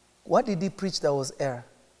 What did he preach that was error?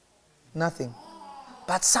 Nothing.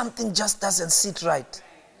 But something just doesn't sit right.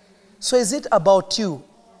 So is it about you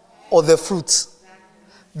or the fruits?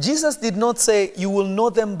 Jesus did not say you will know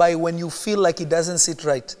them by when you feel like it doesn't sit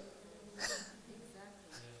right.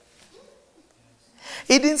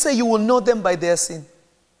 He didn't say you will know them by their sin.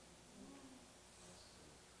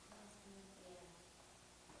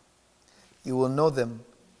 You will know them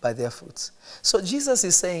by their fruits. So Jesus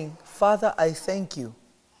is saying, Father, I thank you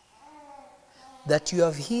that you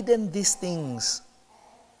have hidden these things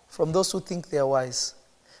from those who think they are wise,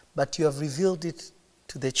 but you have revealed it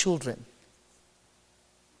to the children.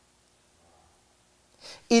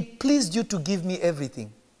 it pleased you to give me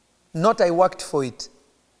everything. Not I worked for it.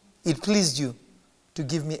 It pleased you to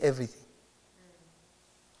give me everything.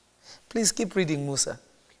 Please keep reading, Musa.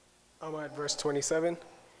 I'm at verse 27.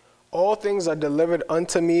 All things are delivered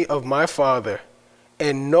unto me of my Father,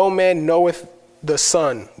 and no man knoweth the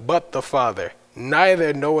Son but the Father,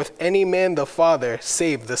 neither knoweth any man the Father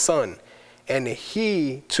save the Son, and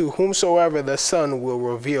he to whomsoever the Son will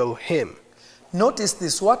reveal him. Notice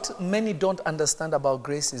this. What many don't understand about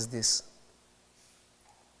grace is this.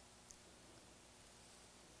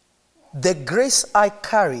 The grace I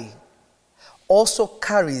carry also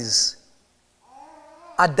carries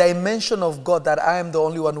a dimension of God that I am the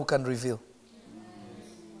only one who can reveal.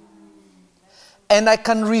 And I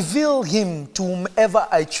can reveal him to whomever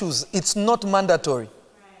I choose. It's not mandatory.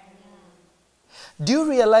 Do you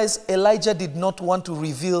realize Elijah did not want to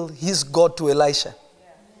reveal his God to Elisha?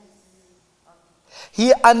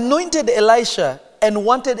 He anointed Elisha and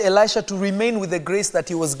wanted Elisha to remain with the grace that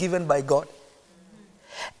he was given by God.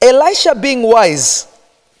 Elisha, being wise,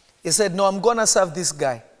 he said, no, I'm going to serve this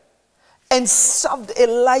guy. And served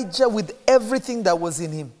Elijah with everything that was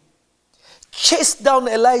in him. Chased down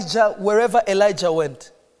Elijah wherever Elijah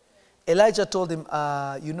went. Elijah told him,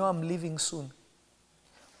 you know I'm leaving soon.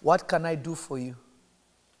 What can I do for you?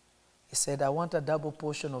 He said, I want a double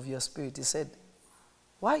portion of your spirit. He said,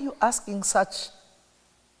 why are you asking such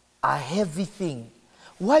a heavy thing?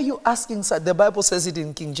 Why are you asking such? The Bible says it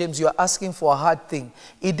in King James, you are asking for a hard thing.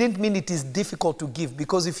 It didn't mean it is difficult to give,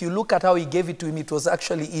 because if you look at how he gave it to him, it was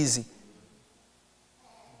actually easy.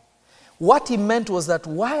 What he meant was that,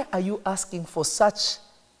 why are you asking for such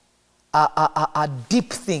a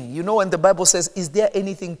deep thing? You know, when the Bible says, is there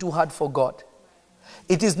anything too hard for God?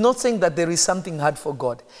 It is not saying that there is something hard for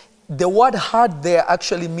God. The word hard there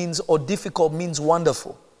actually means, or difficult means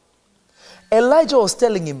wonderful. Elijah was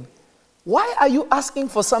telling him, why are you asking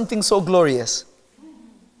for something so glorious?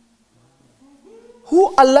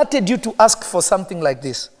 Who alerted you to ask for something like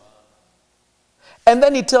this? And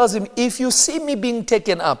then he tells him, if you see me being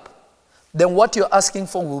taken up, then what you're asking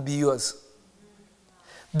for will be yours.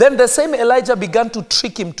 Then the same Elijah began to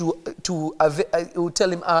trick him to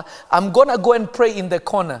tell him, I'm going to go and pray in the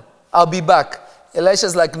corner. I'll be back.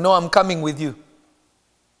 Elisha's like, no, I'm coming with you.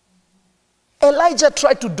 Elijah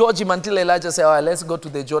tried to dodge him until Elijah said, all right, let's go to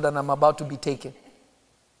the Jordan. I'm about to be taken.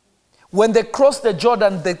 When they cross the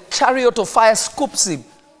Jordan, the chariot of fire scoops him.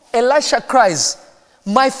 Elisha cries,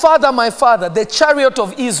 my father, the chariot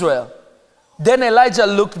of Israel. Then Elijah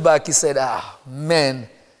looked back. He said, man,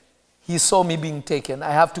 he saw me being taken.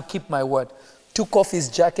 I have to keep my word. Took off his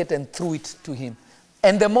jacket and threw it to him.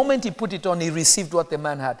 And the moment he put it on, he received what the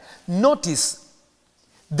man had. Notice,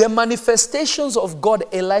 the manifestations of God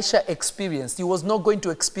Elisha experienced, he was not going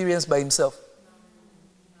to experience by himself.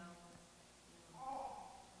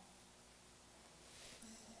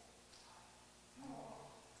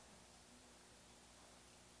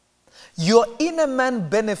 Your inner man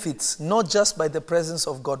benefits not just by the presence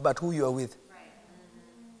of God, but who you are with.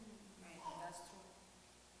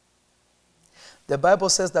 The Bible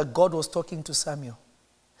says that God was talking to Samuel.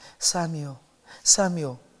 Samuel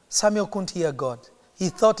couldn't hear God. He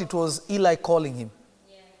thought it was Eli calling him.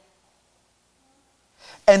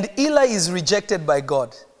 And Eli is rejected by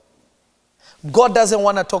God. God doesn't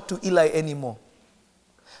want to talk to Eli anymore.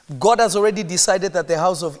 God has already decided that the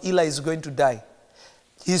house of Eli is going to die.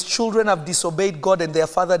 His children have disobeyed God and their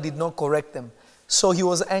father did not correct them. So he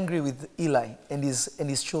was angry with Eli and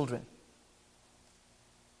his children.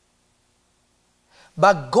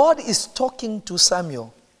 But God is talking to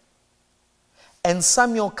Samuel. And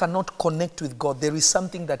Samuel cannot connect with God. There is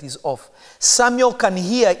something that is off. Samuel can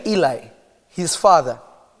hear Eli, his father.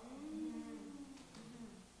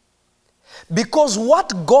 Because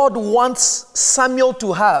what God wants Samuel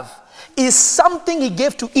to have is something he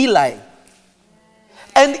gave to Eli.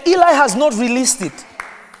 And Eli has not released it.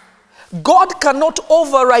 God cannot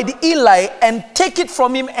override Eli and take it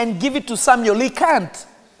from him and give it to Samuel. He can't.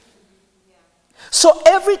 So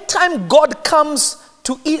every time God comes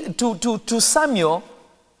to Samuel,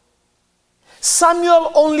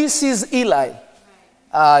 Samuel only sees Eli.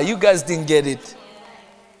 You guys didn't get it.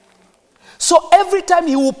 So every time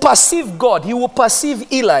he will perceive God, he will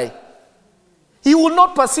perceive Eli. He will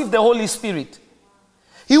not perceive the Holy Spirit.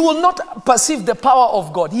 He will not perceive the power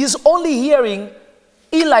of God. He is only hearing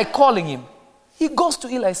Eli calling him. He goes to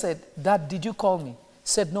Eli and said, Dad, did you call me? He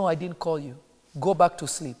said, no, I didn't call you. Go back to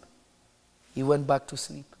sleep. He went back to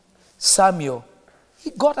sleep. Samuel,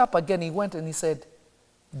 he got up again. He went and he said,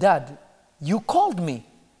 Dad, you called me. He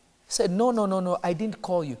said, no, I didn't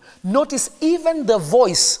call you. Notice even the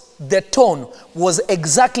voice, the tone was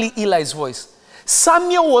exactly Eli's voice.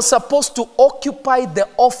 Samuel was supposed to occupy the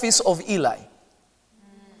office of Eli.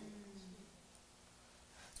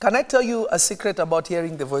 Can I tell you a secret about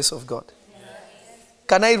hearing the voice of God?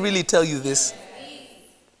 Can I really tell you this?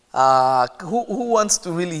 Who wants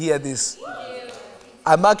to really hear this?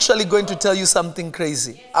 I'm actually going to tell you something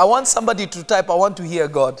crazy. I want somebody to type, I want to hear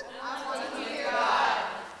God.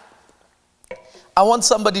 I want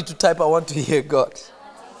somebody to type, I want to hear God.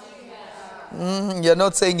 You're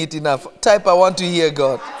not saying it enough. Type, I want to hear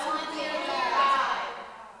God.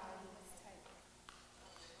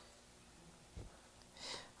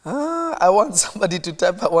 I want somebody to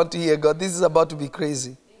type, I want to hear God. This is about to be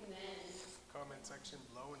crazy. Comment section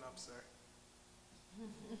blowing up, sir.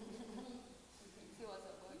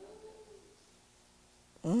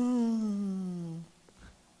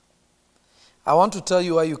 I want to tell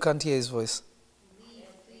you why you can't hear his voice.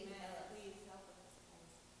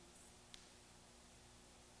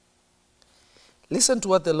 Listen to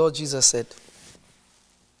what the Lord Jesus said.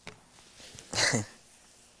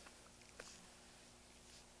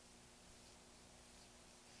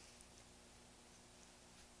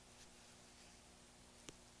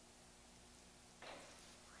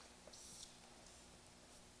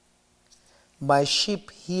 My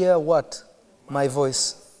sheep hear what? My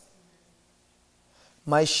voice.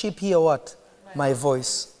 My sheep hear what? My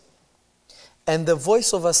voice. And the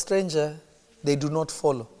voice of a stranger, they do not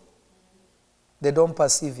follow. They don't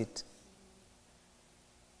perceive it.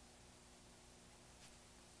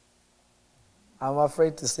 I'm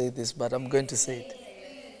afraid to say this, but I'm going to say it.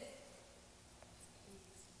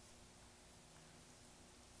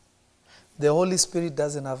 The Holy Spirit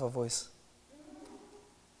doesn't have a voice.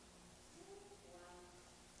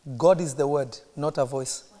 God is the word, not a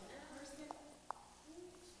voice.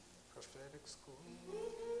 Prophetic school.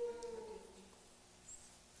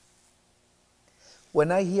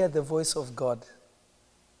 When I hear the voice of God,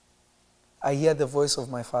 I hear the voice of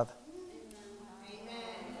my Father.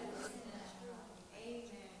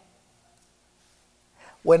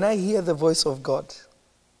 When I hear the voice of God,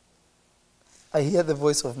 I hear the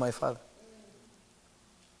voice of my Father.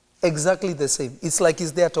 Exactly the same. It's like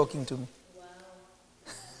he's there talking to me.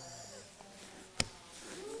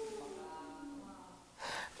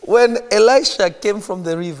 When Elisha came from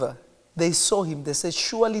the river, they saw him. They said,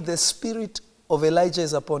 surely the spirit of Elijah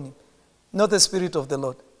is upon him, not the spirit of the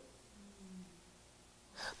Lord.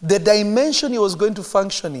 The dimension he was going to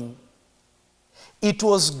function in, it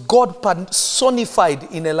was God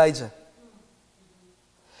personified in Elijah.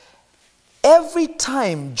 Every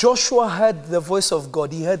time Joshua heard the voice of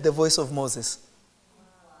God, he heard the voice of Moses.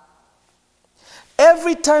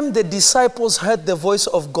 Every time the disciples heard the voice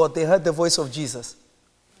of God, they heard the voice of Jesus.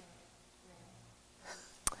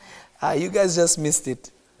 You guys just missed it.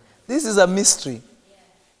 This is a mystery.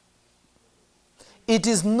 It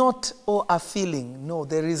is not a feeling. No,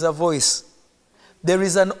 there is a voice. There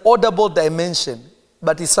is an audible dimension,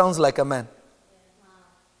 but it sounds like a man.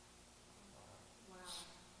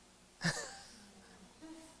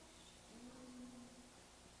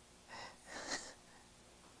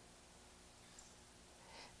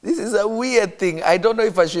 This is a weird thing. I don't know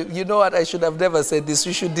if I should, you know what, I should have never said this.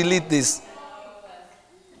 We should delete this.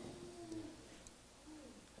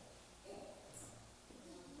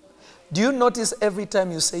 Do you notice every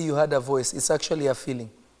time you say you had a voice, it's actually a feeling?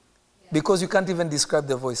 Because you can't even describe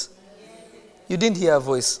the voice. You didn't hear a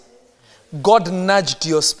voice. God nudged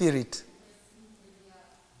your spirit.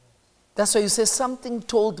 That's why you say, something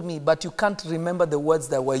told me, but you can't remember the words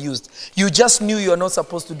that were used. You just knew you are not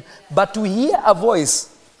supposed to. But to hear a voice,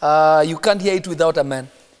 you can't hear it without a man.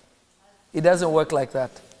 It doesn't work like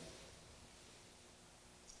that.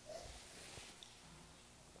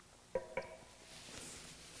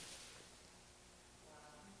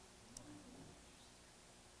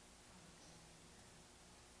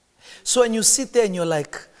 So when you sit there and you're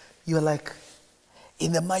like,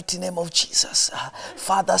 in the mighty name of Jesus,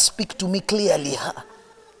 Father, speak to me clearly.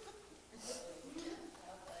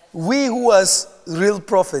 We who are real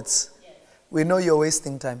prophets, we know you're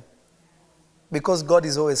wasting time. Because God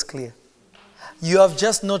is always clear. You have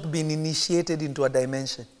just not been initiated into a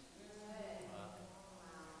dimension.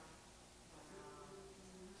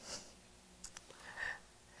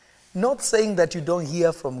 Not saying that you don't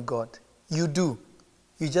hear from God. You do.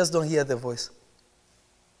 You just don't hear the voice.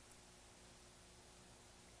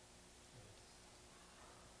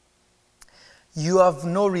 You have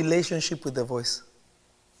no relationship with the voice.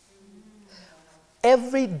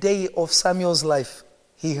 Every day of Samuel's life,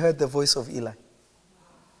 he heard the voice of Eli.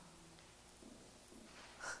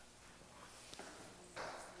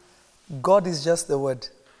 God is just the word,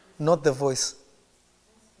 not the voice.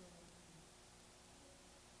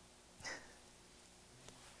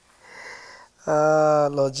 Ah,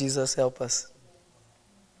 Lord Jesus, help us.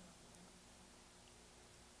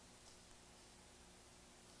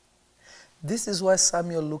 This is why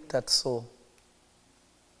Samuel looked at Saul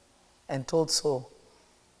and told Saul,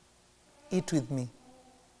 eat with me.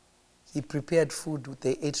 He prepared food,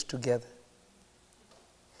 they ate together.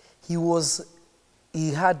 He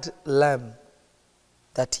had lamb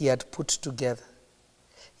that he had put together.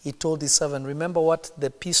 He told his servant, remember what the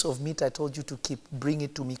piece of meat I told you to keep, bring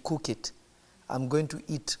it to me, cook it. I'm going to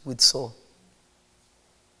eat with Saul.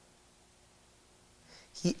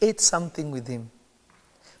 He ate something with him.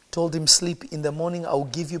 Told him, sleep. In the morning, I will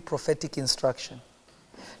give you prophetic instruction.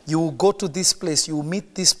 You will go to this place. You will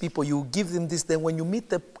meet these people. You will give them this. Then when you meet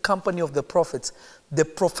the company of the prophets, the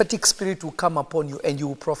prophetic spirit will come upon you and you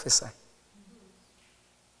will prophesy.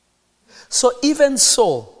 So even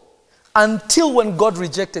Saul, until when God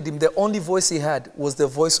rejected him, the only voice he had was the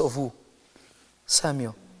voice of who?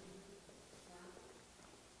 Samuel.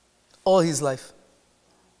 All his life.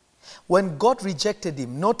 When God rejected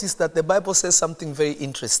him, notice that the Bible says something very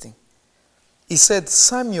interesting. He said,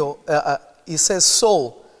 Saul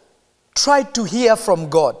tried to hear from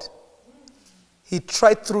God. He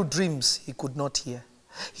tried through dreams, he could not hear.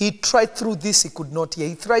 He tried through this, he could not hear.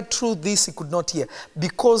 He tried through this, he could not hear.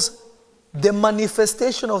 Because the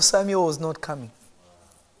manifestation of Samuel was not coming.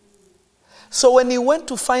 So when he went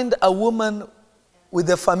to find a woman with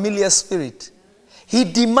a familiar spirit, he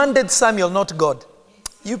demanded Samuel, not God.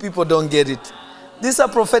 You people don't get it. These are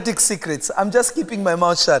prophetic secrets. I'm just keeping my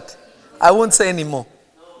mouth shut. I won't say anymore.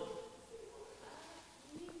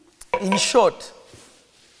 In short,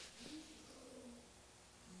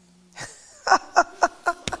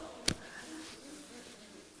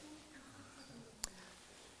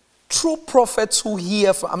 true prophets who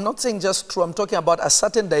hear from, I'm not saying just true, I'm talking about a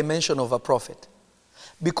certain dimension of a prophet.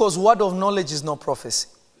 Because word of knowledge is not prophecy.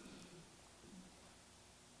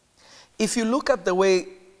 If you look at the way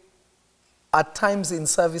at times in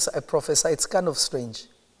service I prophesy, it's kind of strange.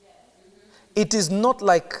 It is not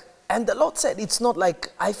like, and the Lord said, it's not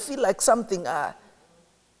like, I feel like something, I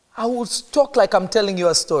will talk like I'm telling you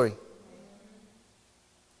a story.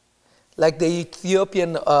 Like the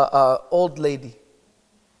Ethiopian old lady.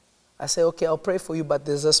 I say, okay, I'll pray for you, but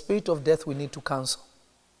there's a spirit of death we need to cancel.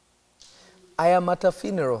 I am at a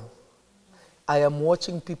funeral. I am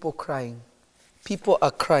watching people crying. People are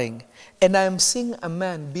crying. And I am seeing a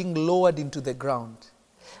man being lowered into the ground.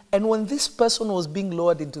 And when this person was being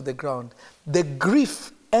lowered into the ground, the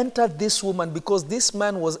grief entered this woman because this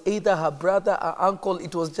man was either her brother or uncle.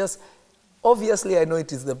 It was just, obviously I know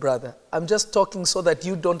it is the brother. I'm just talking so that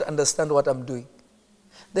you don't understand what I'm doing.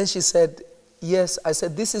 Then she said, yes. I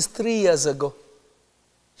said, this is 3 years ago.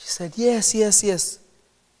 She said, yes.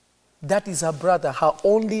 That is her brother, her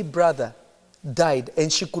only brother died,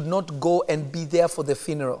 and she could not go and be there for the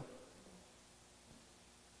funeral.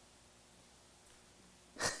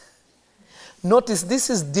 Notice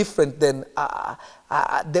this is different than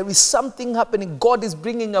there is something happening. God is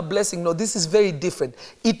bringing a blessing. No, this is very different.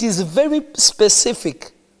 It is very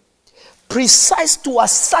specific, precise to a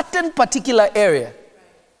certain particular area.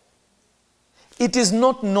 It is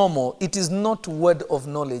not normal. It is not word of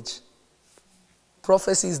knowledge.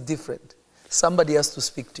 Prophecy is different. Somebody has to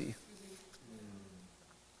speak to you.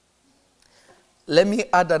 Let me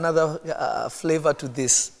add another flavor to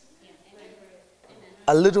this.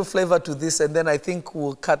 A little flavor to this, and then I think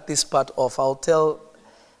we'll cut this part off. I'll tell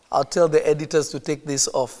the editors to take this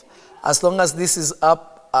off. As long as this is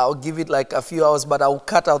up, I'll give it like a few hours, but I'll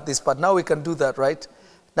cut out this part. Now we can do that, right?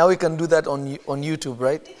 Now we can do that on YouTube,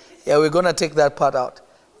 right? Yeah, we're going to take that part out.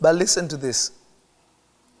 But listen to this.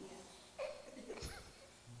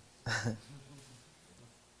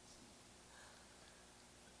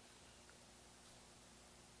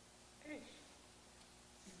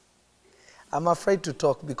 I'm afraid to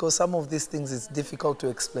talk because some of these things is difficult to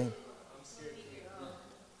explain.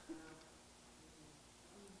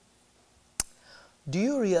 Do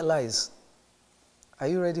you realize, are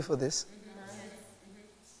you ready for this?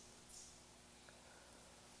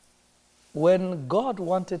 When God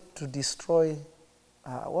wanted to destroy,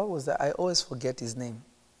 what was that? I always forget his name.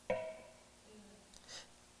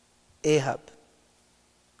 Ahab.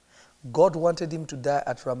 God wanted him to die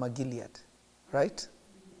at Ramah-Gilead, right?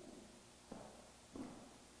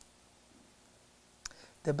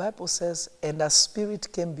 The Bible says, and a spirit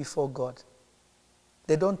came before God.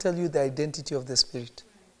 They don't tell you the identity of the spirit.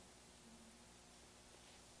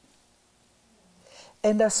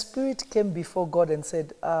 And a spirit came before God and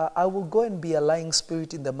said, I will go and be a lying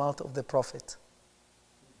spirit in the mouth of the prophet.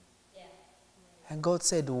 Yeah. And God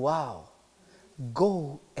said, wow,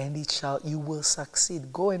 go and you will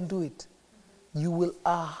succeed. Go and do it. you will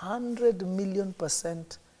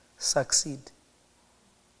 100,000,000% succeed.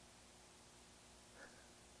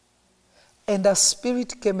 And a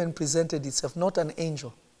spirit came and presented itself, not an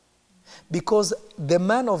angel. Because the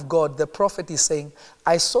man of God, the prophet, is saying,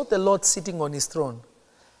 I saw the Lord sitting on his throne,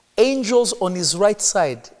 angels on his right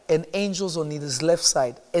side and angels on his left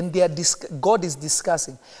side. And God is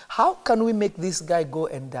discussing, how can we make this guy go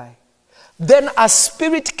and die? Then a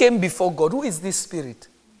spirit came before God. Who is this spirit?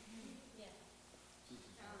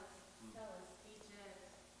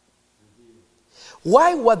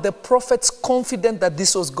 Why were the prophets confident that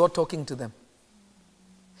this was God talking to them?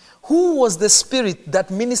 Who was the spirit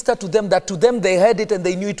that ministered to them, that to them they heard it and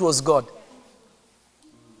they knew it was God?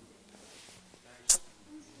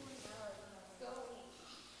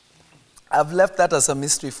 I've left that as a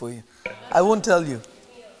mystery for you. I won't tell you.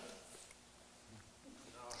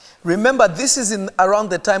 Remember, this is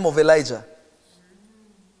around the time of Elijah.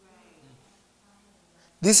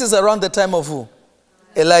 This is around the time of who?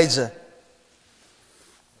 Elijah.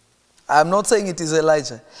 I'm not saying it is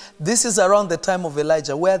Elijah. This is around the time of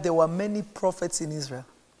Elijah, where there were many prophets in Israel.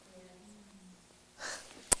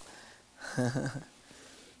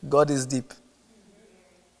 God is deep.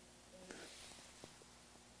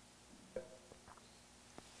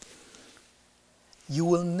 You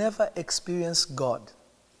will never experience God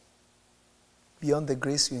beyond the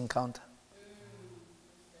grace you encounter.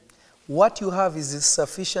 What you have is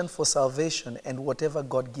sufficient for salvation and whatever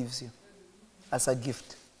God gives you as a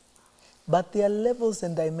gift. But there are levels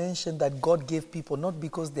and dimensions that God gave people, not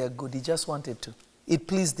because they are good. He just wanted to. It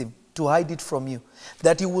pleased him to hide it from you.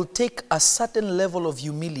 That he will take a certain level of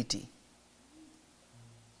humility,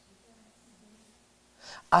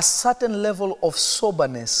 a certain level of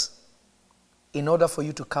soberness in order for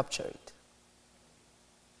you to capture it.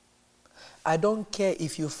 I don't care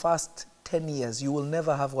if you fast 10 years, you will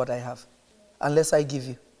never have what I have unless I give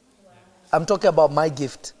you. I'm talking about my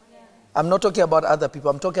gift. I'm not talking about other people.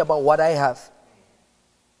 I'm talking about what I have.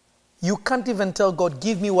 You can't even tell God,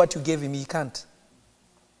 give me what you gave him. He can't.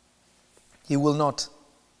 He will not.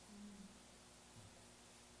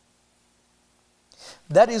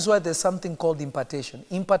 That is why there's something called impartation.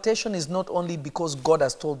 Impartation is not only because God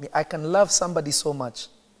has told me. I can love somebody so much.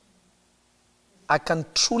 I can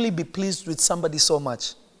truly be pleased with somebody so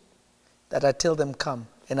much that I tell them, come,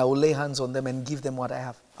 and I will lay hands on them and give them what I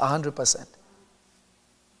have. 100%.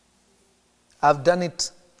 I've done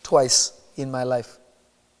it twice in my life.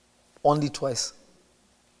 Only twice.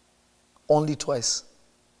 Only twice.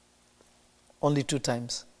 Only 2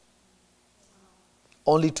 times.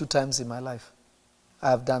 Only 2 times in my life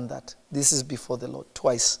I have done that. This is before the Lord.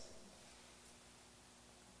 Twice.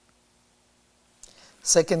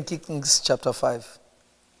 2 Kings chapter 5.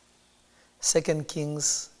 2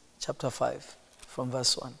 Kings chapter 5 from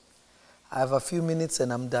verse 1. I have a few minutes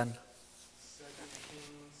and I'm done.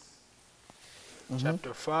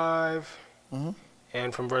 Chapter 5,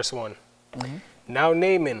 and from verse 1. Now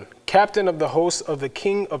Naaman, captain of the host of the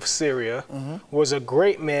king of Syria, was a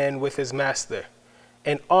great man with his master,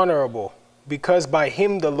 and honorable, because by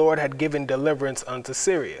him the Lord had given deliverance unto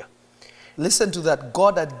Syria. Listen to that.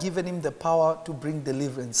 God had given him the power to bring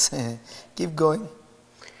deliverance. Keep going.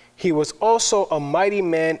 He was also a mighty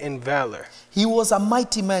man in valor. He was a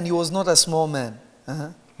mighty man. He was not a small man.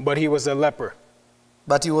 But he was a leper.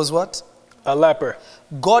 But he was what? A leper.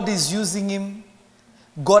 God is using him.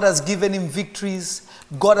 God has given him victories.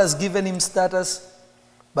 God has given him status.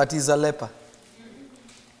 But he's a leper.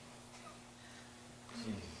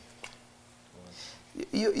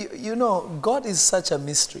 You know, God is such a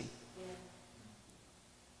mystery.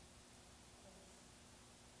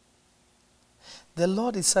 The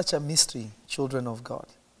Lord is such a mystery, children of God.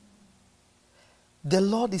 The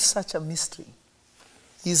Lord is such a mystery.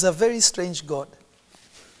 He's a very strange God.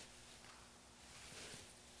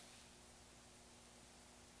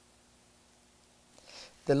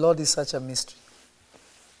 The Lord is such a mystery.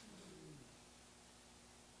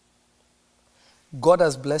 God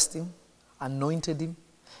has blessed him, anointed him,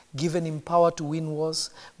 given him power to win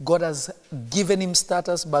wars. God has given him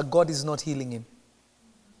status, but God is not healing him.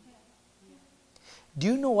 Do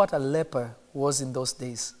you know what a leper was in those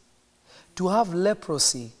days? To have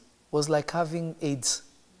leprosy was like having AIDS.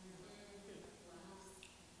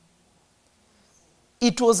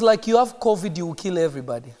 It was like you have COVID, you will kill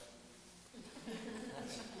everybody.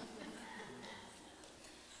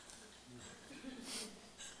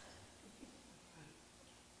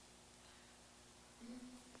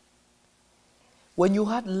 When you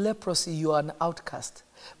had leprosy, you are an outcast.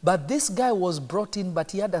 But this guy was brought in,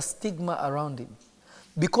 but he had a stigma around him.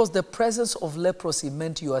 Because the presence of leprosy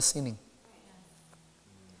meant you are sinning.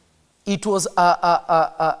 It was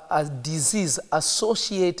a disease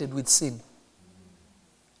associated with sin.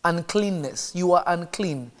 Uncleanness. You are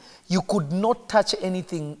unclean. You could not touch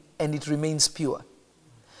anything and it remains pure.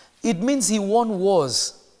 It means he won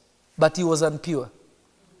wars, but he was impure.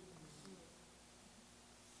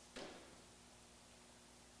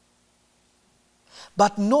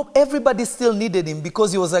 But not everybody still needed him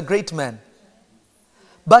because he was a great man.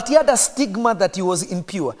 But he had a stigma that he was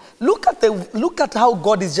impure. Look at how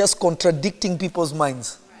God is just contradicting people's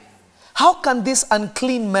minds. How can this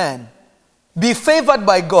unclean man be favored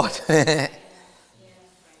by God?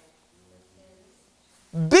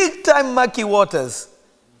 Big time murky waters.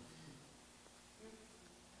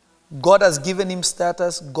 God has given him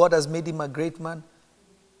status. God has made him a great man.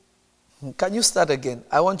 Can you start again?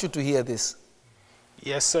 I want you to hear this.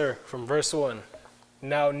 Yes, sir. From verse 1.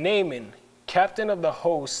 Now Naaman, captain of the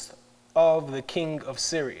host of the king of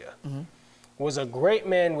Syria, was a great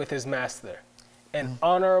man with his master, and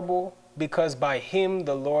honorable, because by him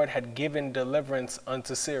the Lord had given deliverance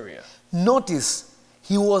unto Syria. Notice,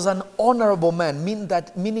 he was an honorable man, meaning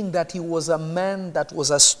that he was a man that was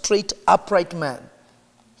a straight, upright man.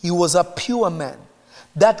 He was a pure man.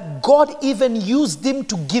 That God even used him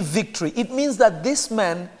to give victory. It means that this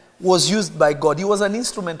man was used by God. He was an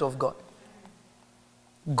instrument of God.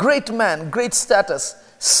 Great man, great status,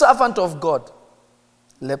 servant of God.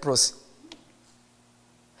 Leprosy.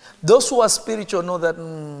 Those who are spiritual know that,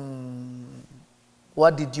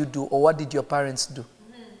 what did you do or what did your parents do?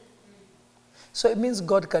 So it means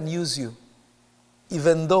God can use you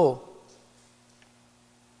even though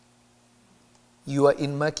you are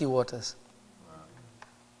in murky waters.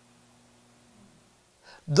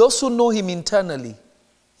 Those who know him internally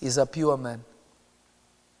is a pure man.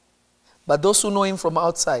 But those who know him from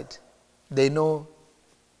outside, they know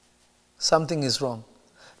something is wrong.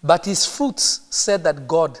 But his fruits said that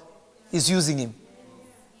God is using him.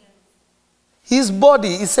 His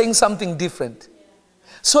body is saying something different.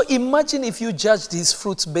 So imagine if you judged his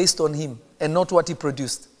fruits based on him and not what he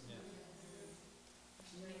produced.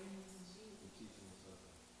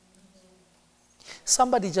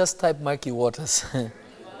 Somebody just type murky waters.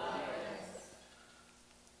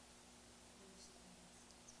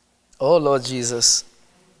 Oh Lord Jesus.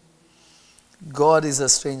 God is a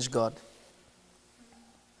strange God.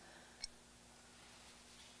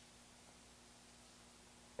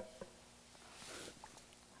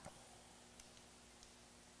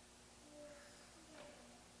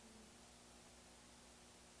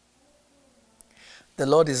 The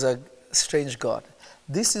Lord is a strange God.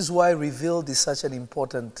 This is why Revealed is such an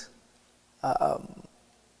important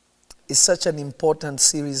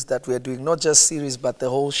series that we are doing. Not just series, but the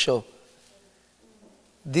whole show.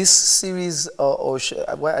 This series,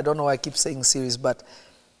 I don't know why I keep saying series, but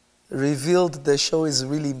Revealed, the show, is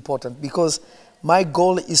really important because my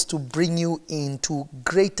goal is to bring you into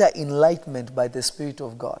greater enlightenment by the Spirit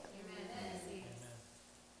of God.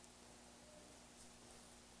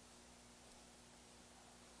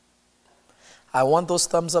 I want those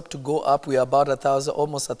thumbs up to go up. We are about 1,000,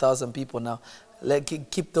 almost 1,000 people now.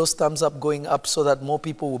 Keep those thumbs up going up so that more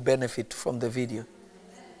people will benefit from the video.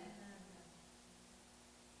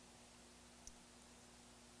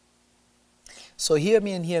 So hear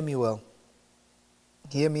me and hear me well.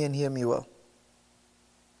 Hear me and hear me well.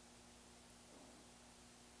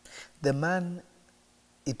 The man,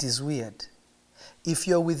 it is weird. If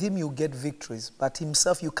you're with him, you get victories, but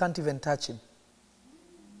himself, you can't even touch him.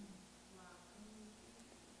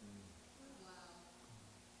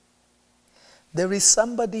 There is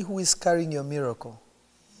somebody who is carrying your miracle.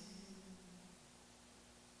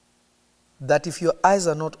 That if your eyes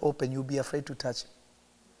are not open, you'll be afraid to touch him.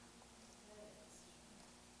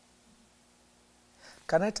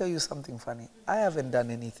 Can I tell you something funny? I haven't done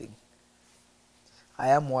anything. I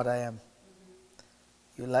am what I am.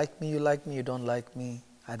 You like me, you don't like me.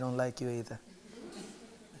 I don't like you either.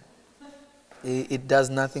 It does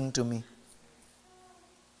nothing to me.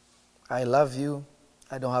 I love you.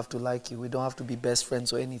 I don't have to like you. We don't have to be best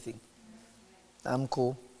friends or anything. I'm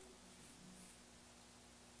cool.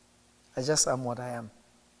 I just am what I am.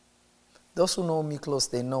 Those who know me close,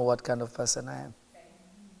 they know what kind of person I am.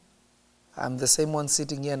 I'm the same one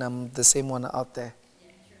sitting here and I'm the same one out there.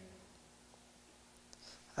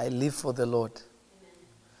 I live for the Lord.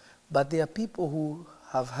 But there are people who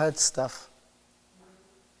have heard stuff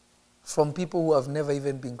from people who have never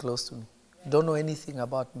even been close to me. Don't know anything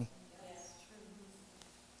about me.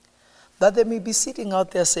 But they may be sitting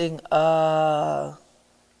out there saying, I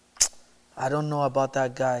don't know about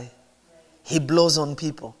that guy. He blows on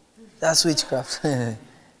people. That's witchcraft. And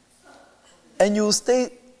you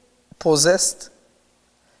stay possessed.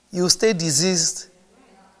 You stay diseased.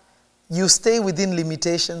 You stay within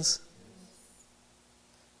limitations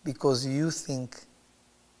because you think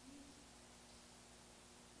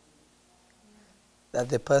that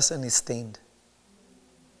the person is stained.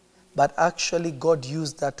 But actually, God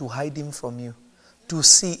used that to hide him from you, to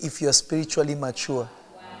see if you're spiritually mature.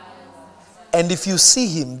 And if you see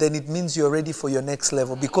him, then it means you're ready for your next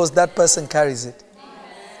level because that person carries it.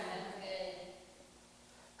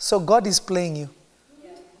 So God is playing you.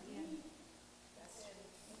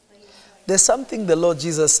 There's something the Lord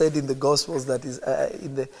Jesus said in the Gospels that is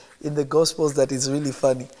in the Gospels that is really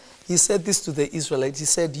funny. He said this to the Israelites. He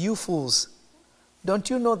said, "You fools, don't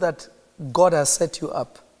you know that God has set you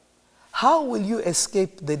up? How will you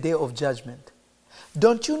escape the day of judgment?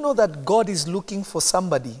 Don't you know that God is looking for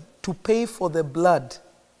somebody to pay for the blood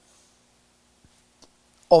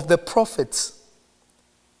of the prophets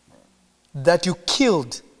that you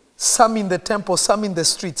killed, some in the temple, some in the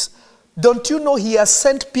streets? Don't you know he has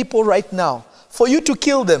sent people right now for you to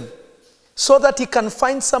kill them so that he can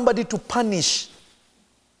find somebody to punish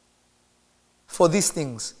for these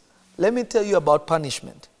things?" Let me tell you about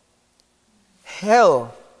punishment.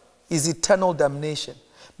 Hell is eternal damnation.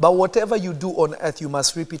 But whatever you do on earth, you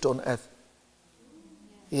must reap it on earth.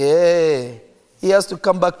 Yeah. He has to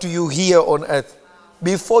come back to you here on earth.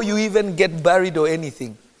 Before you even get buried or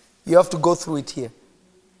anything, you have to go through it here.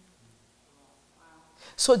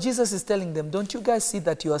 So Jesus is telling them, don't you guys see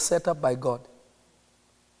that you are set up by God?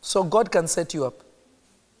 So God can set you up.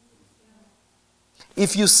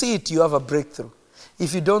 If you see it, you have a breakthrough.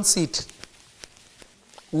 If you don't see it,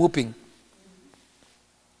 whooping.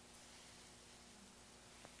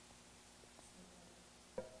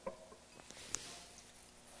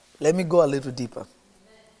 Let me go a little deeper.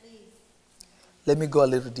 Let me go a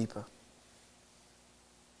little deeper.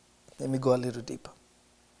 Let me go a little deeper.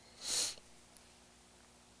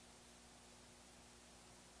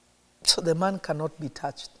 So the man cannot be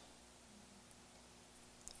touched.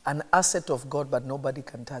 An asset of God, but nobody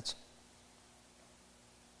can touch.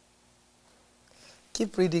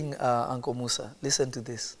 Keep reading, Uncle Musa. Listen to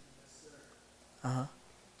this.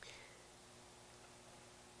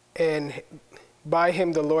 And by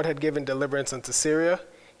him the Lord had given deliverance unto Syria.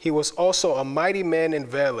 He was also a mighty man in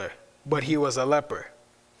valor, but he was a leper.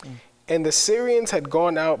 And the Syrians had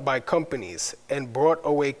gone out by companies and brought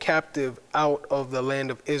away captive out of the land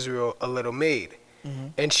of Israel a little maid.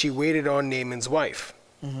 And she waited on Naaman's wife.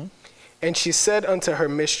 And she said unto her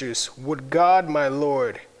mistress, would God my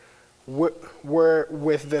Lord were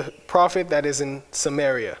with the prophet that is in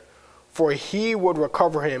Samaria, for he would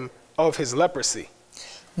recover him of his leprosy.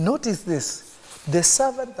 Notice this. The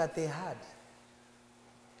servant that they had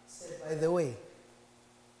said, by the way,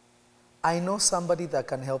 I know somebody that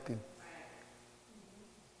can help him.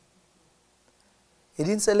 He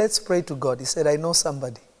didn't say, let's pray to God. He said, I know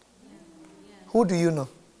somebody. Who do you know?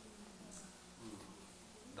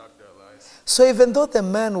 Dr. Elias. So even though the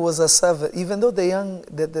man was a servant, even though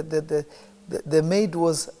the maid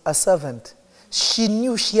was a servant, she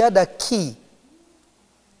knew she had a key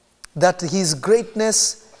that his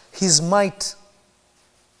greatness, his might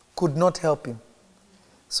could not help him.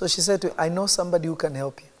 So she said to him, I know somebody who can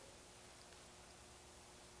help you.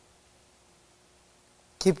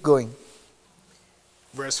 Keep going.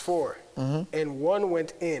 Verse 4. And one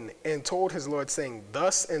went in and told his Lord, saying,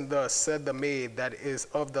 thus and thus said the maid that is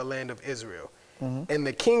of the land of Israel. And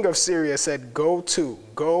the king of Syria said,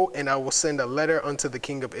 go, and I will send a letter unto the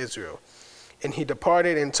king of Israel. And he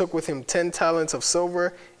departed and took with him 10 talents of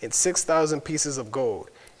silver and 6,000 pieces of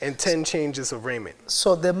gold and 10 changes of raiment.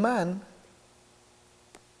 So the man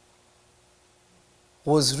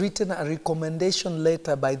was written a recommendation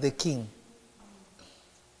letter by the king.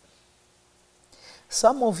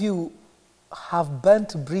 Some of you have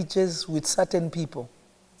burnt bridges with certain people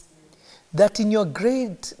that in your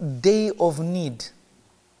great day of need,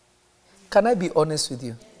 can I be honest with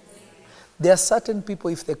you? There are certain people,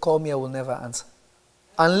 if they call me, I will never answer.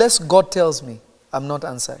 Unless God tells me, I'm not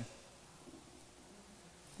answering.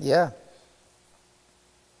 Yeah.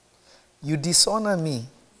 You dishonor me,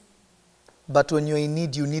 but when you're in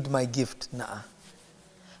need, you need my gift. Nah.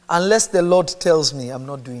 Unless the Lord tells me, I'm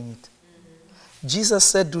not doing it. Jesus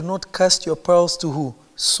said, do not cast your pearls to who?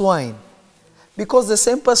 Swine. Because the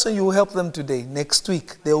same person you will help them today, next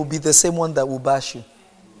week, they will be the same one that will bash you.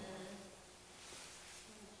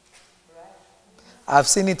 I've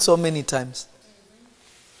seen it so many times.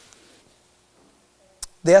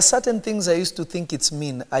 There are certain things I used to think it's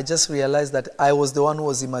mean. I just realized that I was the one who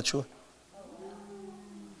was immature.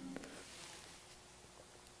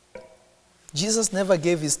 Jesus never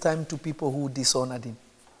gave his time to people who dishonored him.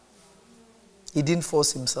 He didn't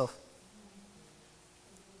force himself.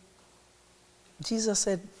 Jesus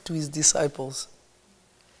said to his disciples,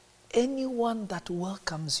 anyone that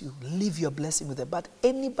welcomes you, leave your blessing with them. But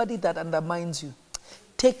anybody that undermines you,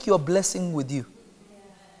 take your blessing with you.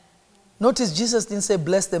 Notice Jesus didn't say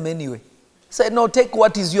bless them anyway. He said, no, take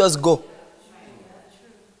what is yours, go.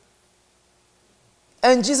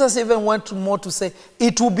 And Jesus even went more to say,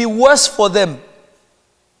 it will be worse for them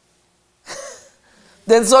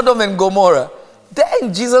than Sodom and Gomorrah.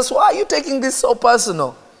 Dang, Jesus, why are you taking this so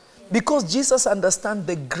personal? Because Jesus understands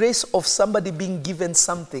the grace of somebody being given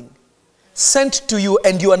something sent to you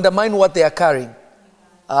and you undermine what they are carrying.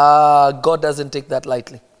 God doesn't take that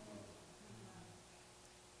lightly.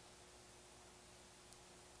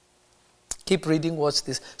 Keep reading, watch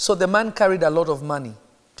this. So the man carried a lot of money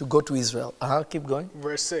to go to Israel. Keep going.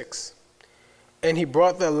 Verse 6. And he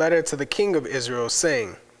brought the letter to the king of Israel,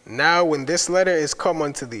 saying, now when this letter is come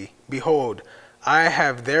unto thee, behold, I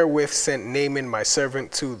have therewith sent Naaman my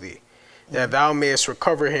servant to thee, that thou mayest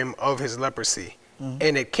recover him of his leprosy.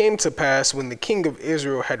 And it came to pass, when the king of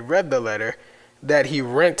Israel had read the letter, that he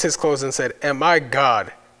rent his clothes and said, am I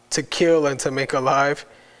God, to kill and to make alive,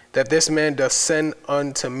 that this man doth send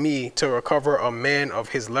unto me to recover a man of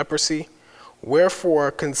his leprosy?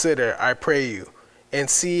 Wherefore consider, I pray you, and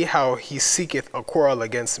see how he seeketh a quarrel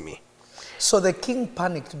against me. So the king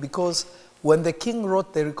panicked because when the king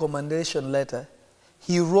wrote the recommendation letter,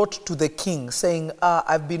 he wrote to the king saying,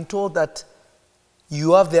 I've been told that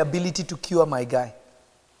you have the ability to cure my guy.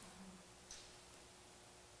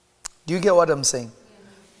 Do you get what I'm saying?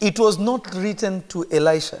 It was not written to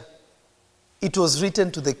Elisha. It was written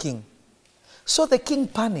to the king. So the king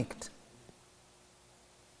panicked.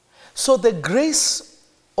 So the grace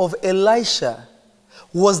of Elisha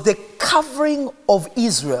was the covering of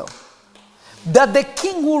Israel. That the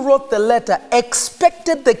king who wrote the letter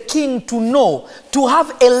expected the king to know, to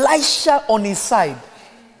have Elisha on his side.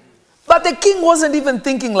 But the king wasn't even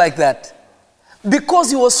thinking like that because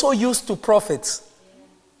he was so used to prophets.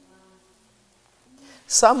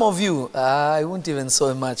 Some of you, I won't even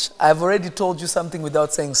say much. I've already told you something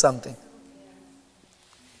without saying something.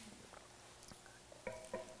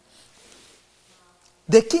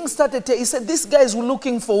 The king started, he said, these guys were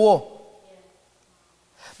looking for war.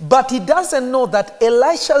 But he doesn't know that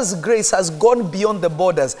Elisha's grace has gone beyond the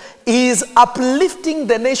borders. He is uplifting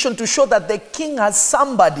the nation to show that the king has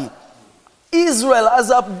somebody. Israel has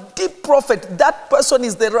a deep prophet. That person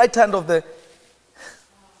is the right hand of the...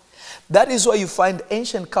 That is why you find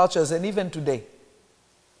ancient cultures, and even today,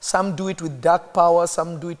 some do it with dark power,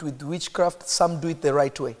 some do it with witchcraft, some do it the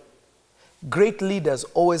right way. Great leaders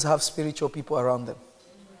always have spiritual people around them.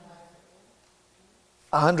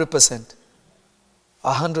 100%.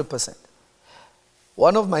 100%.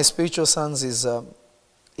 One of my spiritual sons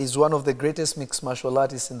is one of the greatest mixed martial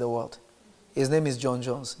artists in the world. His name is John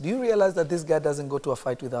Jones. Do you realize that this guy doesn't go to a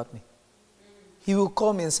fight without me? He will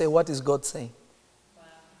call me and say, what is God saying? Wow.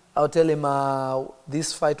 I'll tell him,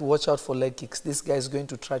 this fight, watch out for leg kicks. This guy is going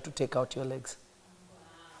to try to take out your legs. Wow.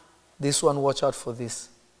 This one, watch out for this.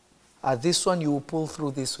 This one, you will pull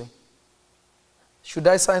through this way. Should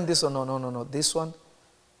I sign this or no? No. This one,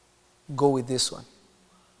 go with this one.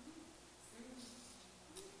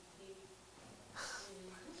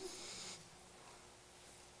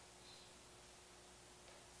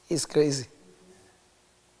 It's crazy.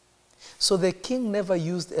 So the king never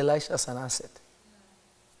used Elisha as an asset.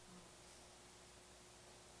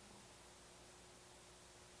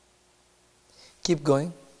 Keep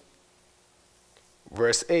going.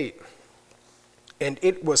 Verse 8. And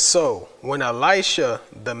it was so, when Elisha,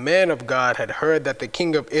 the man of God, had heard that the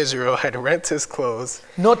king of Israel had rent his clothes.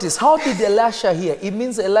 Notice, how did Elisha hear? It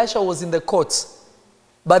means Elisha was in the courts.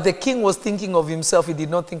 But the king was thinking of himself. He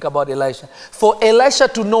did not think about Elisha. For Elisha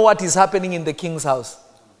to know what is happening in the king's house.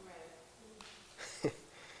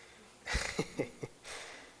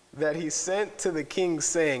 That he sent to the king,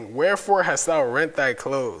 saying, wherefore hast thou rent thy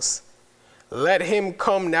clothes? Let him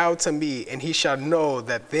come now to me, and he shall know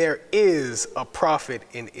that there is a prophet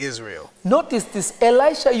in Israel. Notice this.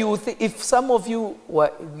 Elisha, you will think, if some of you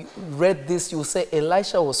read this, you will say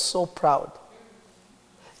Elisha was so proud.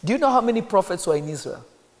 Do you know how many prophets were in Israel?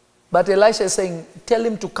 But Elisha is saying, tell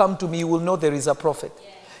him to come to me, you will know there is a prophet.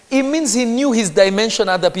 It means he knew his dimension,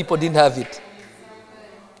 other people didn't have it.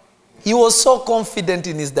 He was so confident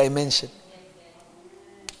in his dimension.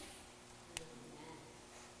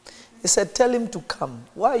 He said, tell him to come.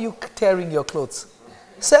 Why are you tearing your clothes?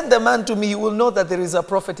 Send the man to me, you will know that there is a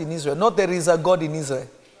prophet in Israel, not there is a God in Israel.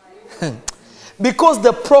 Because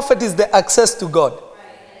the prophet is the access to God.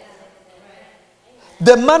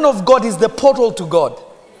 The man of God is the portal to God.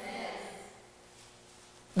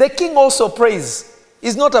 The king also prays.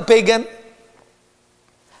 He's not a pagan.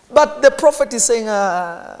 But the prophet is saying,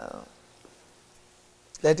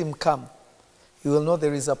 let him come. You will know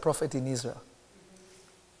there is a prophet in Israel.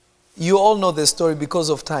 You all know the story because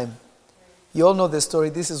of time. You all know the story.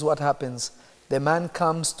 This is what happens. The man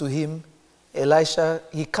comes to him. Elisha,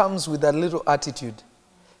 he comes with a little attitude.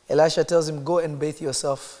 Elisha tells him, go and bathe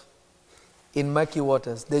yourself in murky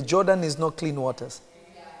waters. The Jordan is not clean waters.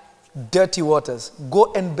 Dirty waters.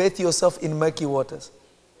 Go and bathe yourself in murky waters.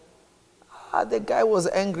 The guy was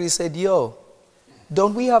angry. He said, yo,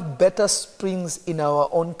 don't we have better springs in our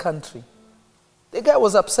own country? The guy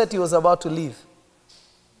was upset. He was about to leave.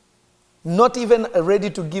 Not even ready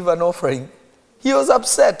to give an offering. He was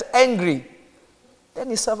upset, angry. Then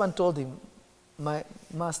his servant told him, my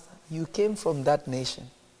master, you came from that nation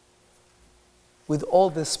with all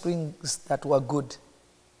the springs that were good.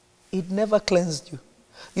 It never cleansed you.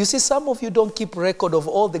 You see, some of you don't keep record of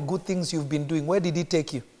all the good things you've been doing. Where did he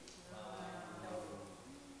take you?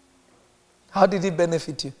 How did he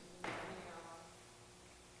benefit you?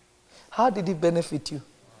 How did he benefit you?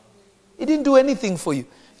 He didn't do anything for you.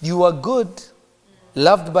 You were good,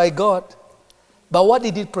 loved by God. But what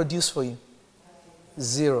did it produce for you?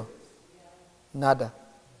 Zero. Nada.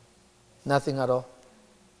 Nothing at all.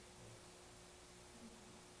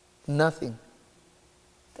 Nothing.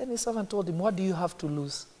 Then his servant told him, what do you have to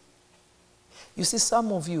lose? You see,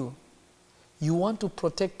 some of you, you want to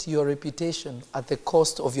protect your reputation at the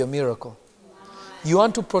cost of your miracle. You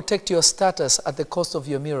want to protect your status at the cost of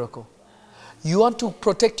your miracle. You want to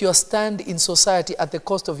protect your stand in society at the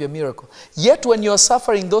cost of your miracle. Yet when you're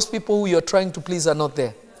suffering, those people who you're trying to please are not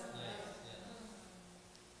there.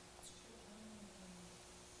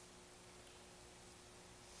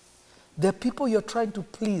 The people you're trying to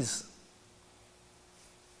please,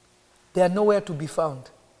 they are nowhere to be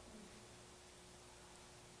found.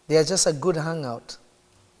 They are just a good hangout.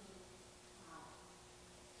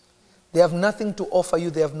 They have nothing to offer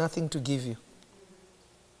you. They have nothing to give you.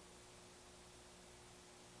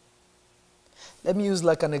 Let me use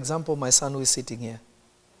like an example my son who is sitting here.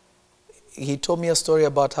 He told me a story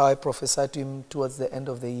about how I prophesied to him towards the end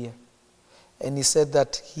of the year. And he said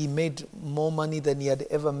that he made more money than he had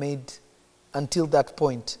ever made until that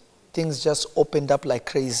point. Things just opened up like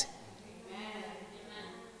crazy.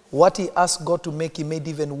 What he asked God to make, he made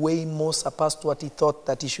even way more surpassed what he thought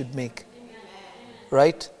that he should make.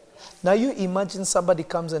 Right? Now you imagine somebody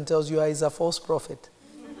comes and tells you, he's a false prophet.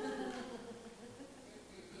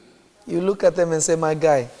 You look at them and say, my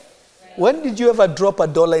guy, when did you ever drop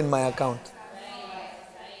 $1 in my account?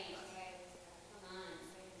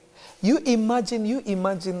 You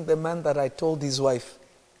imagine the man that I told his wife,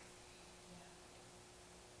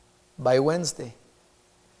 by Wednesday,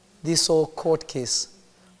 this whole court case,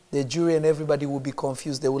 the jury and everybody will be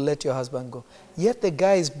confused. They will let your husband go. Yet the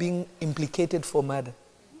guy is being implicated for murder.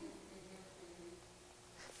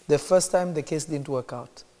 The first time the case didn't work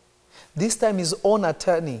out. This time his own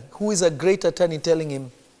attorney, who is a great attorney, telling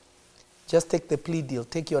him, just take the plea deal,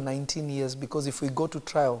 take your 19 years, because if we go to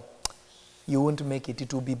trial, you won't make it,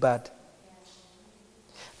 it will be bad.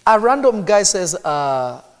 A random guy says,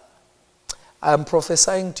 I'm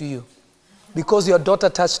prophesying to you because your daughter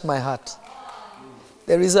touched my heart.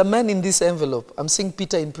 There is a man in this envelope. I'm seeing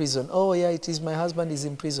Peter in prison. Oh yeah, it is my husband is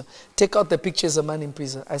in prison. Take out the picture, is a man in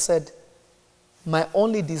prison. I said, my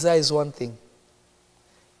only desire is one thing.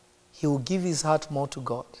 He will give his heart more to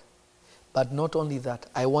God. But not only that,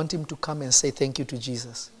 I want him to come and say thank you to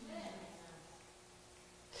Jesus.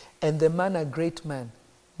 And the man, a great man,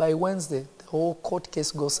 by Wednesday, the whole court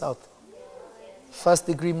case goes south. First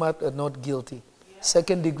degree murder, not guilty.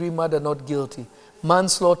 Second degree murder, not guilty.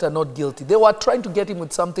 Manslaughter, not guilty. They were trying to get him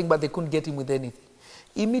with something, but they couldn't get him with anything.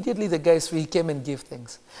 Immediately the guy is free. He came and gave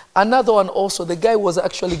thanks. Another one also, the guy was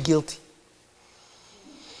actually guilty.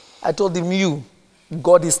 I told him,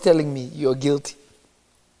 God is telling me you're guilty.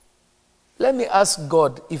 Let me ask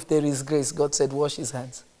God if there is grace. God said, wash his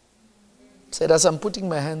hands. He said, as I'm putting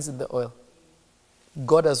my hands in the oil,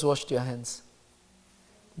 God has washed your hands.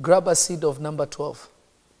 Grab a seed of number 12.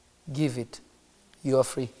 Give it. You are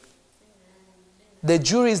free. The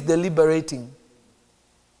jury is deliberating.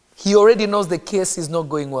 He already knows the case is not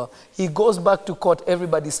going well. He goes back to court.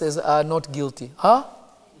 Everybody says, not guilty. Huh?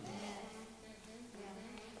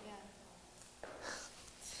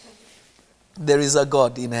 There is a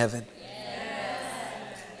God in heaven.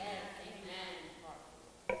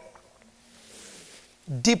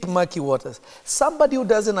 Deep, murky waters. Somebody who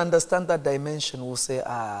doesn't understand that dimension will say,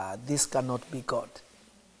 this cannot be God.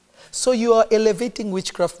 So you are elevating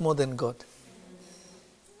witchcraft more than God.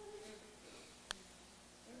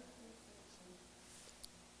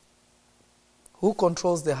 Who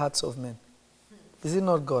controls the hearts of men? Is it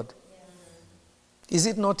not God? Is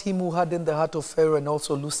it not him who hardened the heart of Pharaoh and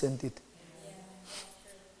also loosened it?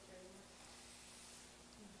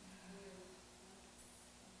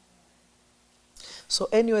 So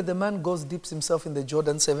anyway, the man goes, dips himself in the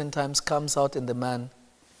Jordan 7 times, comes out, and the man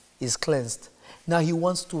is cleansed. Now he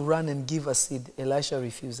wants to run and give a seed. Elisha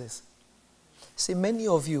refuses. See, many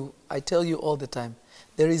of you, I tell you all the time,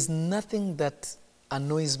 there is nothing that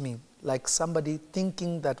annoys me like somebody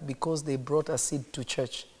thinking that because they brought a seed to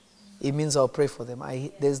church, it means I'll pray for them.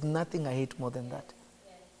 There's nothing I hate more than that.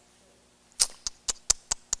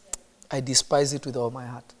 I despise it with all my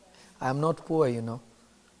heart. I am not poor, you know.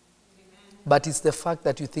 But it's the fact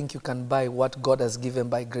that you think you can buy what God has given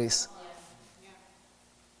by grace.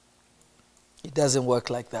 It doesn't work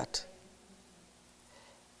like that.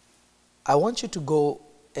 I want you to go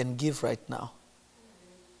and give right now.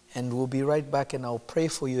 And we'll be right back, and I'll pray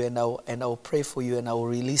for you, and I'll pray for you, and I will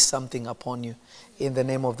release something upon you in the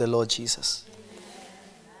name of the Lord Jesus.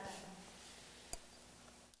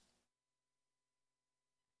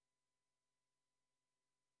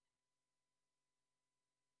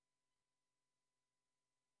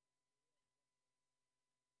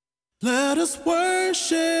 Let us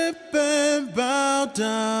worship and bow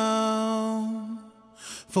down,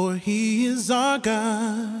 for He is our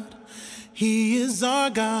God. He is our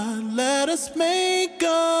God. Let us make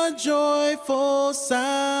a joyful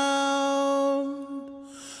sound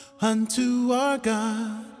unto our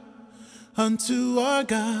God, unto our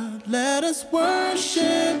God. Let us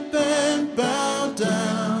worship and bow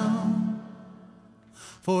down,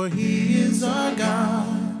 for He is our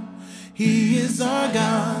God. He is our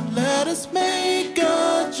God. Let us make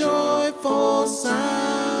a joyful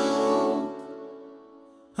sound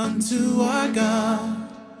unto our God,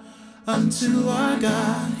 unto our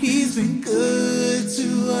God. He's been good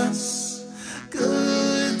to us,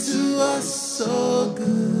 so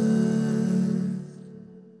good.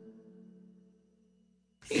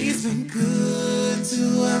 He's been good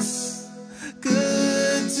to us,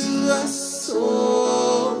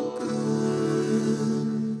 so good.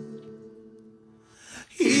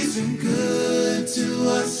 He's been good to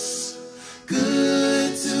us,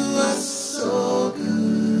 so good.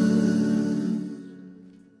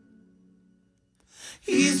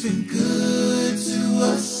 He's been good to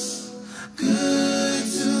us,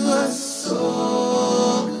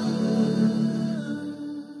 so good.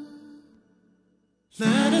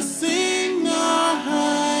 Let us sing our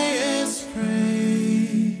highest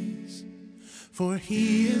praise, for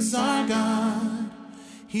He is our God.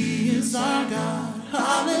 He is our God.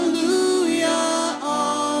 Hallelujah,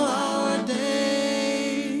 all our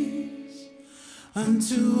days.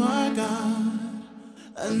 Unto our God,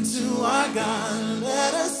 unto our God,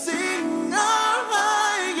 let us sing our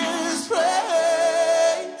highest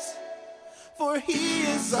praise. For He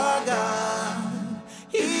is our God.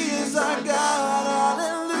 He is our God.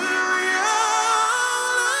 Hallelujah,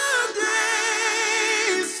 all our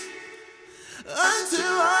days. Unto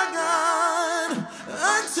our God,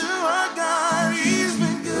 unto our God. He's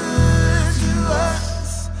been good to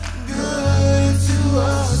us,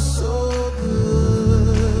 so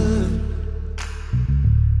good.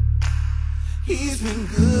 He's been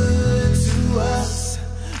good to us,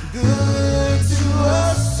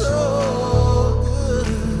 so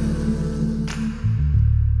good.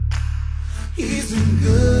 He's been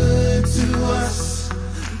good to us, so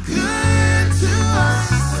good, so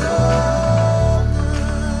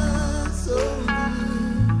good.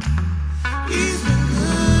 He's been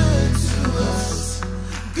good to us,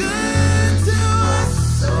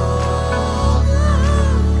 so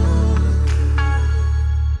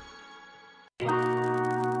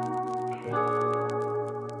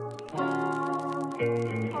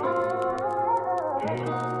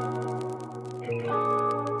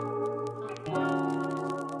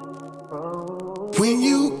When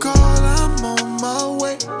you call, I'm on my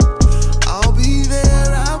way. I'll be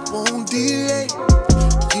there, I won't delay.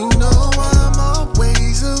 You know I'm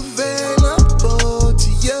always available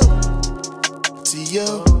to you,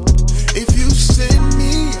 If you send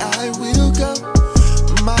me, I will go.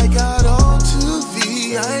 My God, all to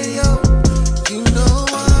thee I owe. You know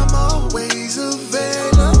I'm always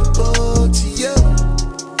available to you,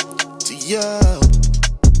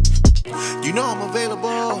 You know I'm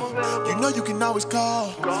available. You know you can always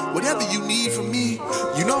call. Whatever you need from me,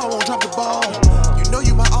 you know I won't drop the ball. You know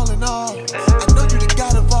you my all in all. I know you the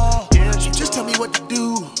God of all. So just tell me what to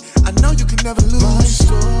do. I know you can never lose. My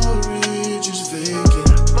storage is vacant.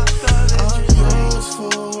 I'm yours for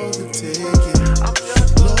the taking.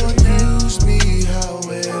 Lord, use me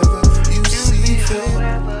however you see fit.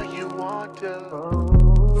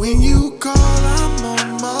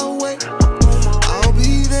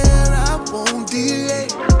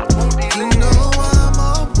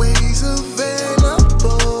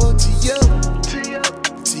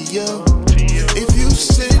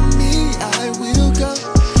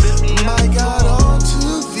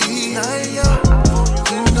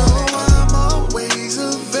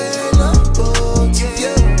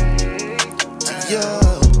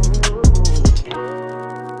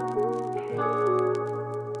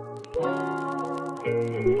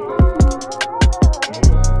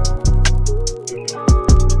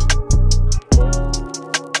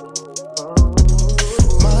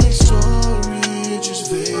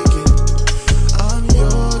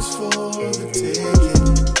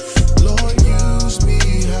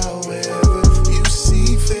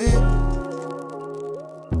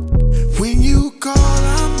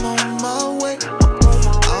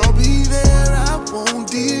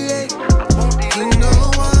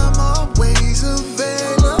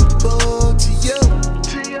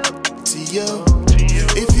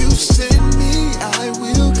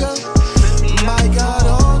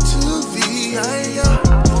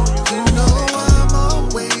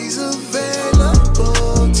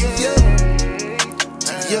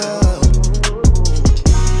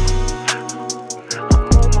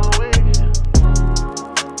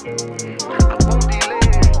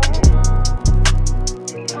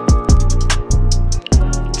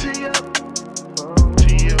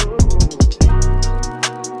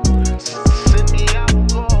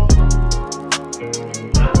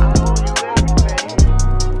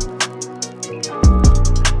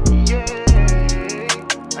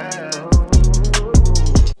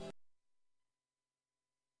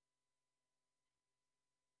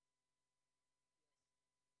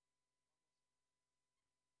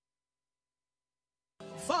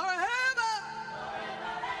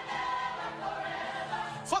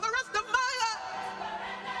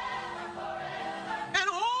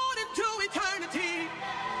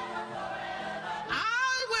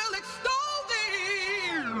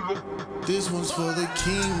 This one's for the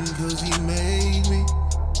king, cause he made me.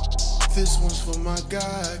 This one's for my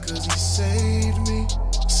God, cause he saved me.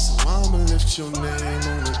 So I'ma lift your name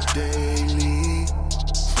on a daily.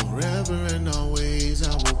 Forever and always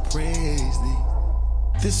I will praise thee.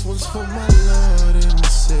 This one's for my Lord and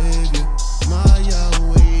Savior, my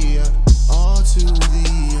Yahweh, all to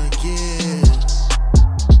thee again.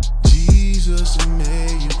 Jesus, may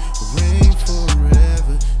you reign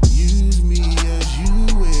forever. Use me as you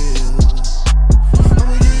will.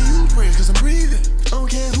 I'ma give you praise cause I'm breathing. I don't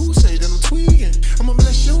care who say that I'm tweaking. I'ma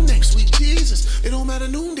bless your name, sweet Jesus. It don't matter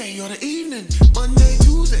noonday or the evening, Monday,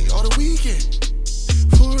 Tuesday or the weekend.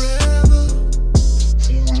 Forever,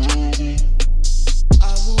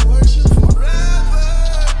 I will worship forever.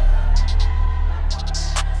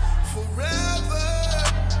 Forever,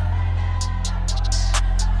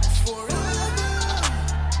 forever,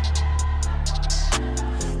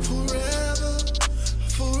 forever,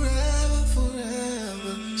 forever,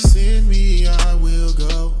 forever. Send me, I will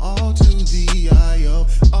go. All to thee I owe.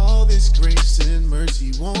 All this grace and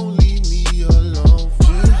mercy won't leave me alone.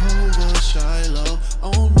 Jehovah Shiloh,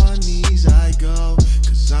 on my knees I go,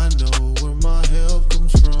 cause I know where my help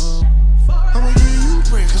comes from. I'ma give you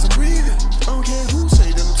praise cause I'm breathing. I don't care who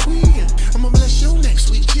say that I'm tweaking. I'ma bless your name,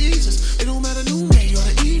 sweet Jesus. It don't matter noonday or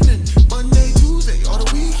the evening, Monday, Tuesday or the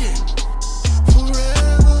weekend.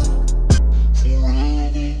 Forever,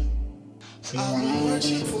 I will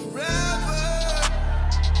worship forever.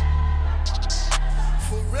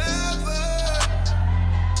 Forever,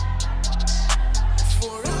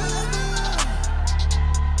 forever,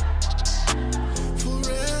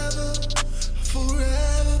 forever, forever,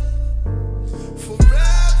 forever,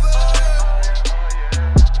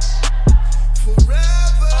 forever,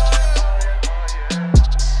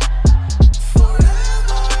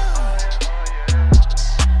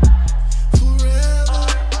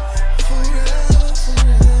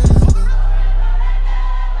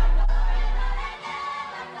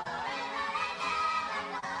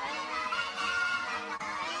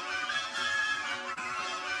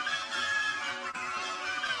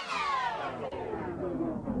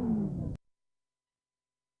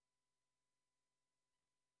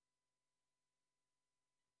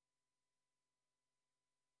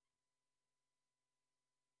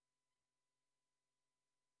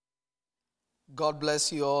 God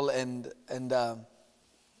bless you all, and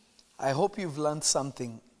I hope you've learned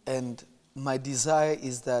something. And my desire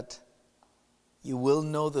is that you will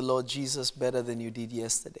know the Lord Jesus better than you did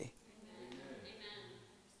yesterday.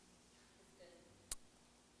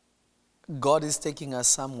 God is taking us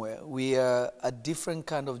somewhere. We are a different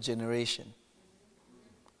kind of generation.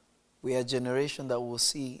 We are a generation that will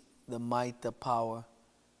see the might, the power,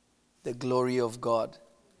 the glory of God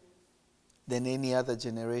than any other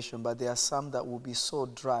generation. But there are some that will be so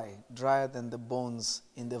dry, drier than the bones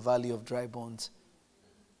in the valley of dry bones.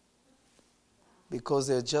 Because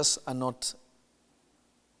they just are not,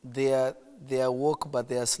 they are woke but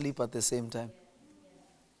they are asleep at the same time.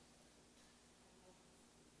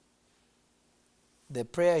 The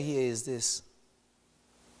prayer here is this,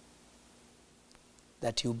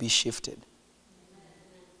 that you'll be shifted.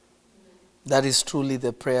 That is truly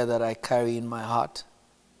the prayer that I carry in my heart.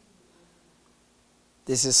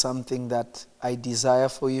 This is something that I desire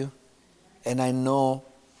for you, and I know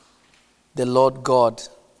the Lord God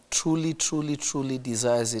truly, truly, truly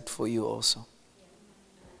desires it for you also.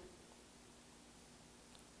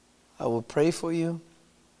 I will pray for you.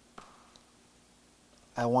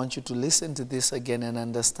 I want you to listen to this again and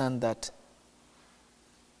understand that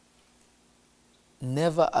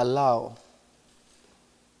never allow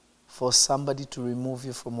for somebody to remove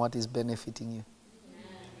you from what is benefiting you.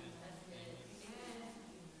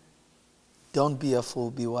 Don't be a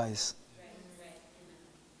fool, be wise.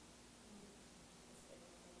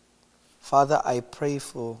 Father, I pray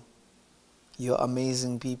for your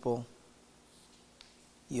amazing people,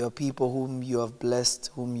 your people whom you have blessed,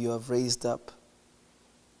 whom you have raised up,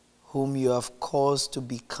 whom you have caused to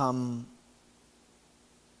become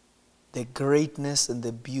the greatness and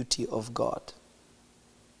the beauty of God.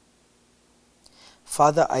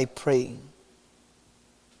 Father, I pray,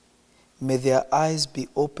 may their eyes be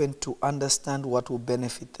open to understand what will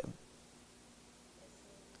benefit them.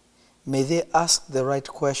 May they ask the right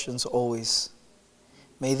questions always.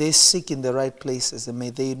 May they seek in the right places, and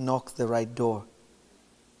may they knock the right door.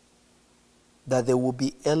 That they will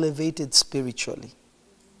be elevated spiritually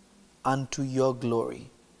unto your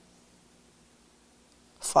glory.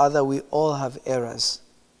 Father, we all have errors,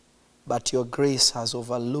 but your grace has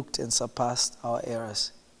overlooked and surpassed our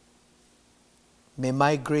errors. May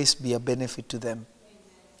my grace be a benefit to them.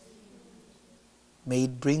 May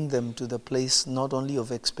it bring them to the place not only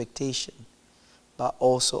of expectation, but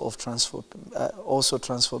also of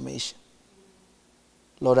transformation.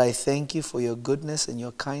 Lord, I thank you for your goodness and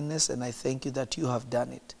your kindness, and I thank you that you have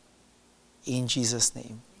done it. In Jesus'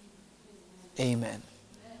 name, amen.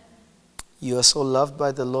 You are so loved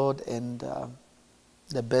by the Lord, and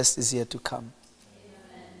the best is yet to come.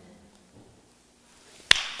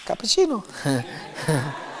 Cappuccino.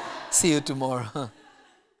 See you tomorrow.